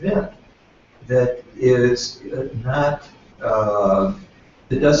and event that is not,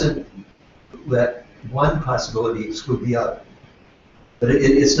 that doesn't let one possibility exclude the other. But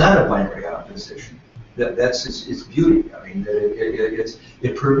it's not a binary opposition. That's its beauty. I mean,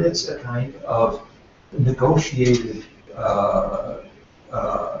 it permits a kind of negotiated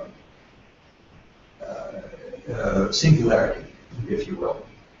singularity, if you will.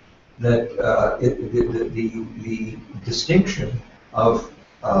 That the distinction of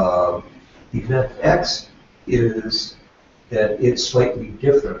event X is that it's slightly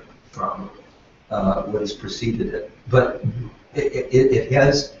different from what has preceded it, but it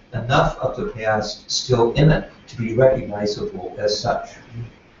has enough of the past still in it to be recognizable as such.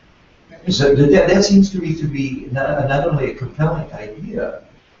 So that seems to me to be not only a compelling idea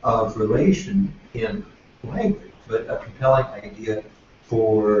of relation in language, but a compelling idea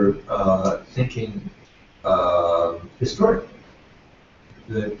for thinking historically.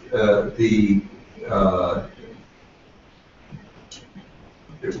 That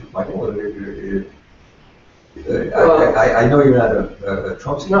Michael, I know you're not a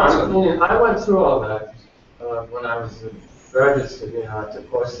Chomsky. No, I mean, I went through all that when I was registered. I took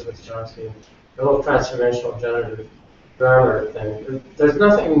courses with Chomsky, the whole transformational generative grammar thing. There's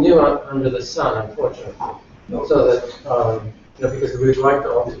nothing new under the sun, unfortunately. No. So that because we'd like to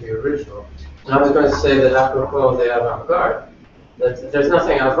all to be original. And I was going to say that apropos the avant-garde, that there's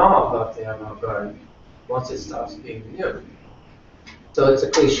nothing avant about the avant-garde once it stops being new. So it's a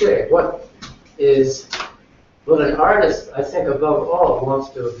cliche. What an artist, I think, above all, wants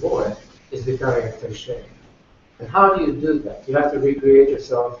to avoid is becoming a cliche. And how do you do that? You have to recreate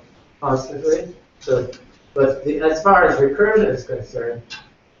yourself constantly. But as far as recursion is concerned,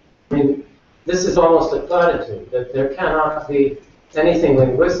 I mean, this is almost a platitude, that there cannot be anything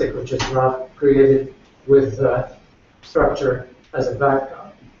linguistic which is not created with structure as a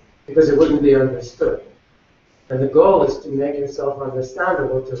background, because it wouldn't be understood. And the goal is to make yourself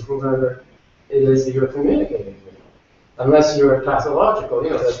understandable to whomever it is that you're communicating with. Unless you're pathological,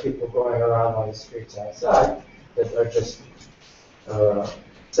 there's people going around on the streets outside that are just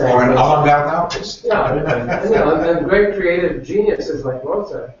saying. Or an things. avant-garde artist. Yeah, and great creative geniuses like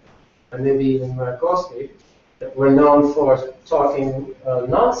Mozart, and maybe even Mayakovsky, that were known for talking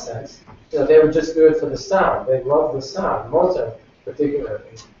nonsense. They would just do it for the sound. They loved the sound. Mozart,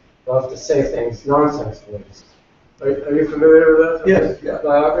 particularly, loved to say things, nonsense words. Are you familiar with that? Yes, yeah.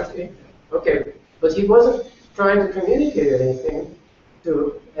 Biography? Okay, but he wasn't trying to communicate anything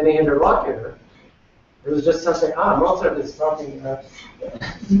to any interlocutor. It was just something, Mozart is talking. But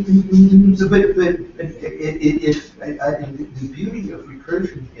the beauty of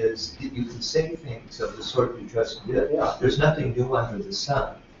recursion is that you can say things of the sort you just did. Yeah. There's nothing new under the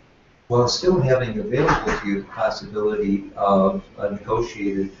sun, while still having available to you the possibility of a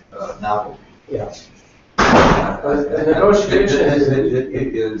negotiated novel. Yeah. The negotiation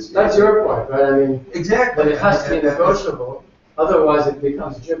is, that's your point, right? I mean, exactly. but it has to be negotiable, otherwise it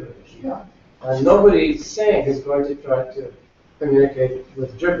becomes gibberish. Yeah. And nobody sane is going to try to communicate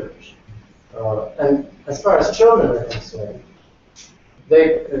with gibberish. And as far as children are concerned,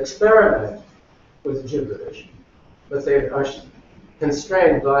 they experiment with gibberish, but they are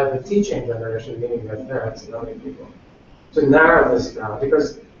constrained by the teaching generation, meaning their parents and other people, to narrow this down.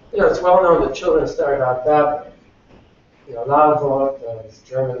 Because it's well known that children start out babbling. Laut, this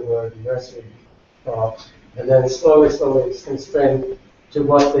German word, nursery talk, and then slowly it's constrained to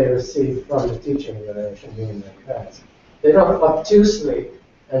what they receive from the teaching generation, meaning their parents. They don't obtusely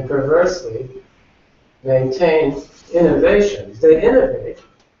and perversely maintain innovations. They innovate,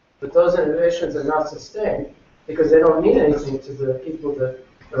 but those innovations are not sustained because they don't mean anything to the people that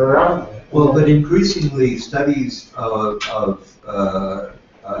are around them. Well, but increasingly studies of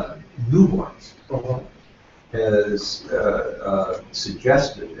newborns has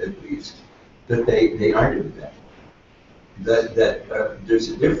suggested, at least, that they aren't invented. That there's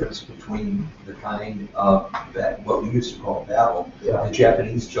a difference between the kind of what we used to call babble that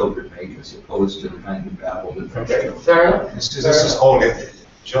Japanese children make, as opposed to the kind of babble that French children make. Fair enough. This is all a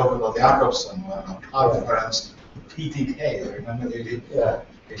joke about Jacobson, conference, PTK. Remember they did? Yeah.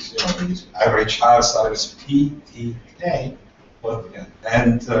 Every child started as PTK.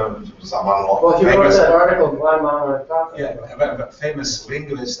 And someone Well, if you wrote that article, why Mama talking about? A famous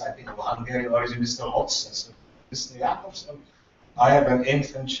linguist, I think of Hungarian origin, Mr. Lotz, says, Mr. Jacobson, I have an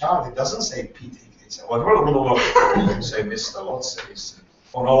infant child. It doesn't say PTK. It says, what say Mr. Lotz says.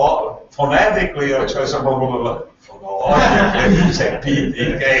 Phonetically, or choice of phonologically, say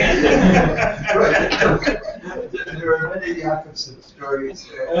PTK. There are many Jacobson stories.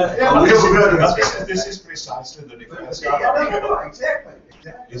 This is precisely the difference. Exactly.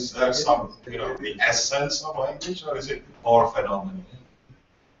 Is there some, the essence of language, or is it more phenomenon?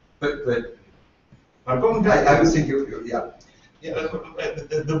 But going back, I was thinking,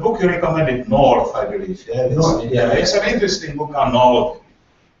 the book you recommended, North, I believe. It's an interesting book on novelty.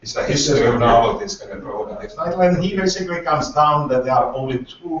 It's a history of novelty. It's kind of broad. And he basically comes down that there are only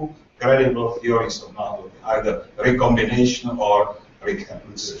two credible theories of novelty, either recombination or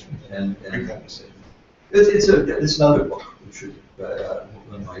recapitulation. And it's another book, which is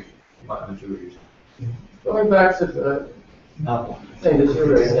one of my majorities. Going back to the Novel. thing that you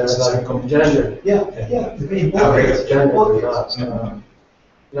raised there about gender. It's gender or not.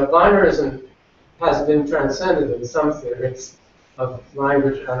 Binarism has been transcended in some theories of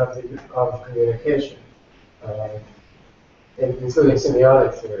language and of communication, including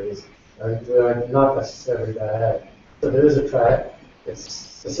semiotic theories, and they're not necessarily dyadic. So there is a triad. It's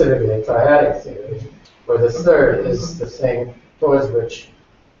specifically a triadic theory, where the third is the thing towards which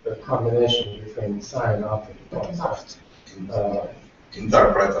the combination between sign and object points.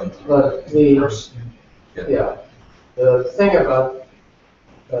 Interpretant. But the thing about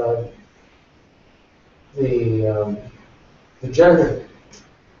the gender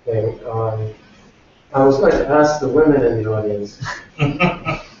thing, I was going to ask the women in the audience,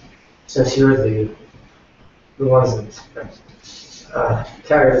 since you're the ones that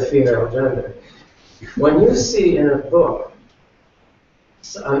carry the female gender. When you see in a book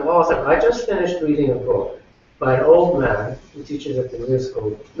an author, I just finished reading a book by an old man who teaches at the New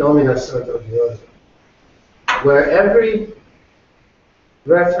School, Nomina Soto Giosa, where every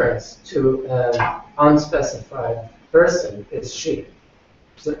reference to an unspecified person is she.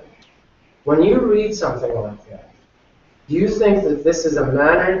 So when you read something like that, do you think that this is a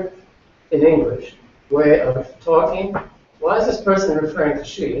mannered, in English, way of talking, why is this person referring to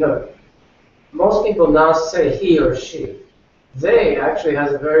she? You know, most people now say he or she. They actually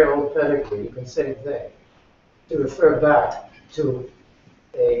has a very old pedigree. You can say they to refer back to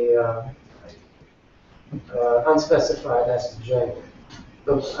a unspecified as to gender.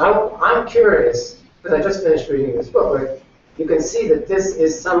 But I'm curious, because I just finished reading this book, where you can see that this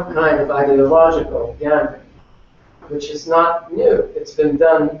is some kind of ideological gambit, which is not new. It's been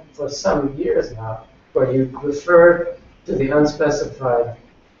done for some years now, where you refer to the unspecified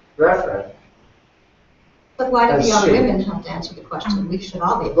referent. But why do the That's young she. women have to answer the question? We should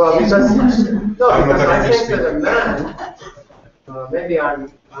all be able Well, to answer because, the question. no, I'm not because I an think that a expert. man, maybe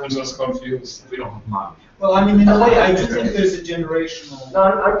I'm just confused. We don't have mine. Well, I mean, in a way, I do think there's a generational. No,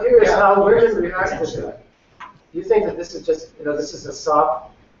 I'm curious Yeah. how women react to that. You think that this is just, you know, this is a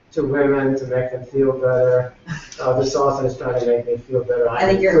sop to women to make them feel better? This author is trying to make me feel better. I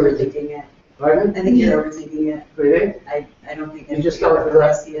think you're overthinking it. Pardon? I think you're overthinking it. Really? I don't think You just I don't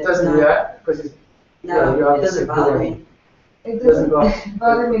really see it doesn't No. react because it's No, you're it obviously doesn't bother doing- me. It doesn't doesn't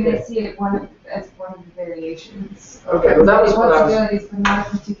bother me, okay. I see it as one of the variations. Okay, well that was what I was. Possibilities, but not a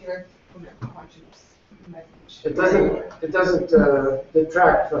particular conscious message. It doesn't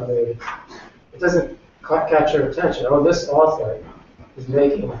detract from the. It doesn't catch your attention. Oh, this author is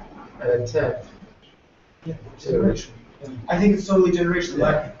making an attempt. Yeah, to. generational. I think it's totally generational.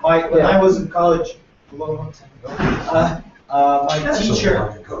 When Yeah. I was in college, a long time ago, my That's so teacher,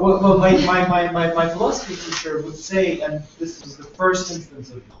 long ago. well, my philosophy teacher would say, and this was the first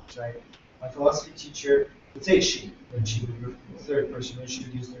instance of this, right? My philosophy teacher would say she, when she would use third person, when she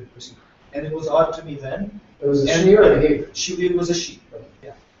would use third person. And it was odd to me then. It was a And she or a he? It was a she.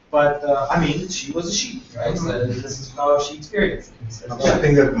 Yeah. But, I mean, she was a she, right? So this is how she experienced things. I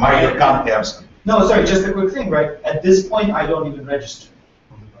think that Michael Kant has some. No, sorry, just a quick thing, right? At this point, I don't even register.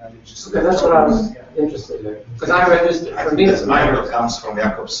 Okay, that's what I was interested in. Because I registered. I For think me, that it's Michael comes from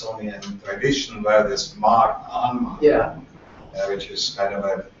Jacobsonian tradition where this marked, unmarked, Yeah. which is kind of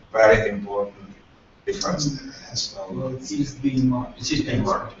a very important difference there as well. Well, it seems to be marked. She's being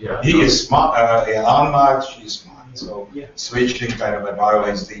marked, yeah. He is unmarked, she's marked. So Yeah. switching kind of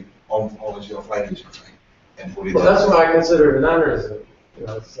violates the ontology of language, if I can put it Well, that that's way. what I consider an mannerism. You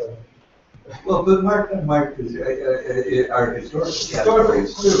know, so. Well, but Mark is, are historical Historical,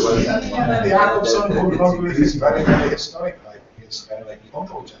 categories too. yeah, the Jacobson concludes is very, very historic, like it's kind of like the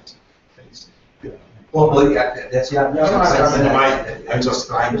ontologizing phase. Well, yeah, that's, yeah. I'm just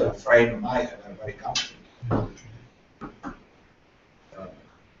trying to frame my very comfortable.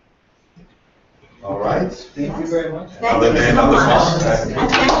 All right. Thank you very much. Thank Other you than so other much. fun, And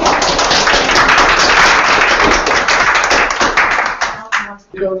thank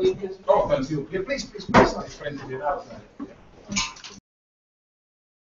You don't need this? Oh, thank you. Yeah, please, I printed it out.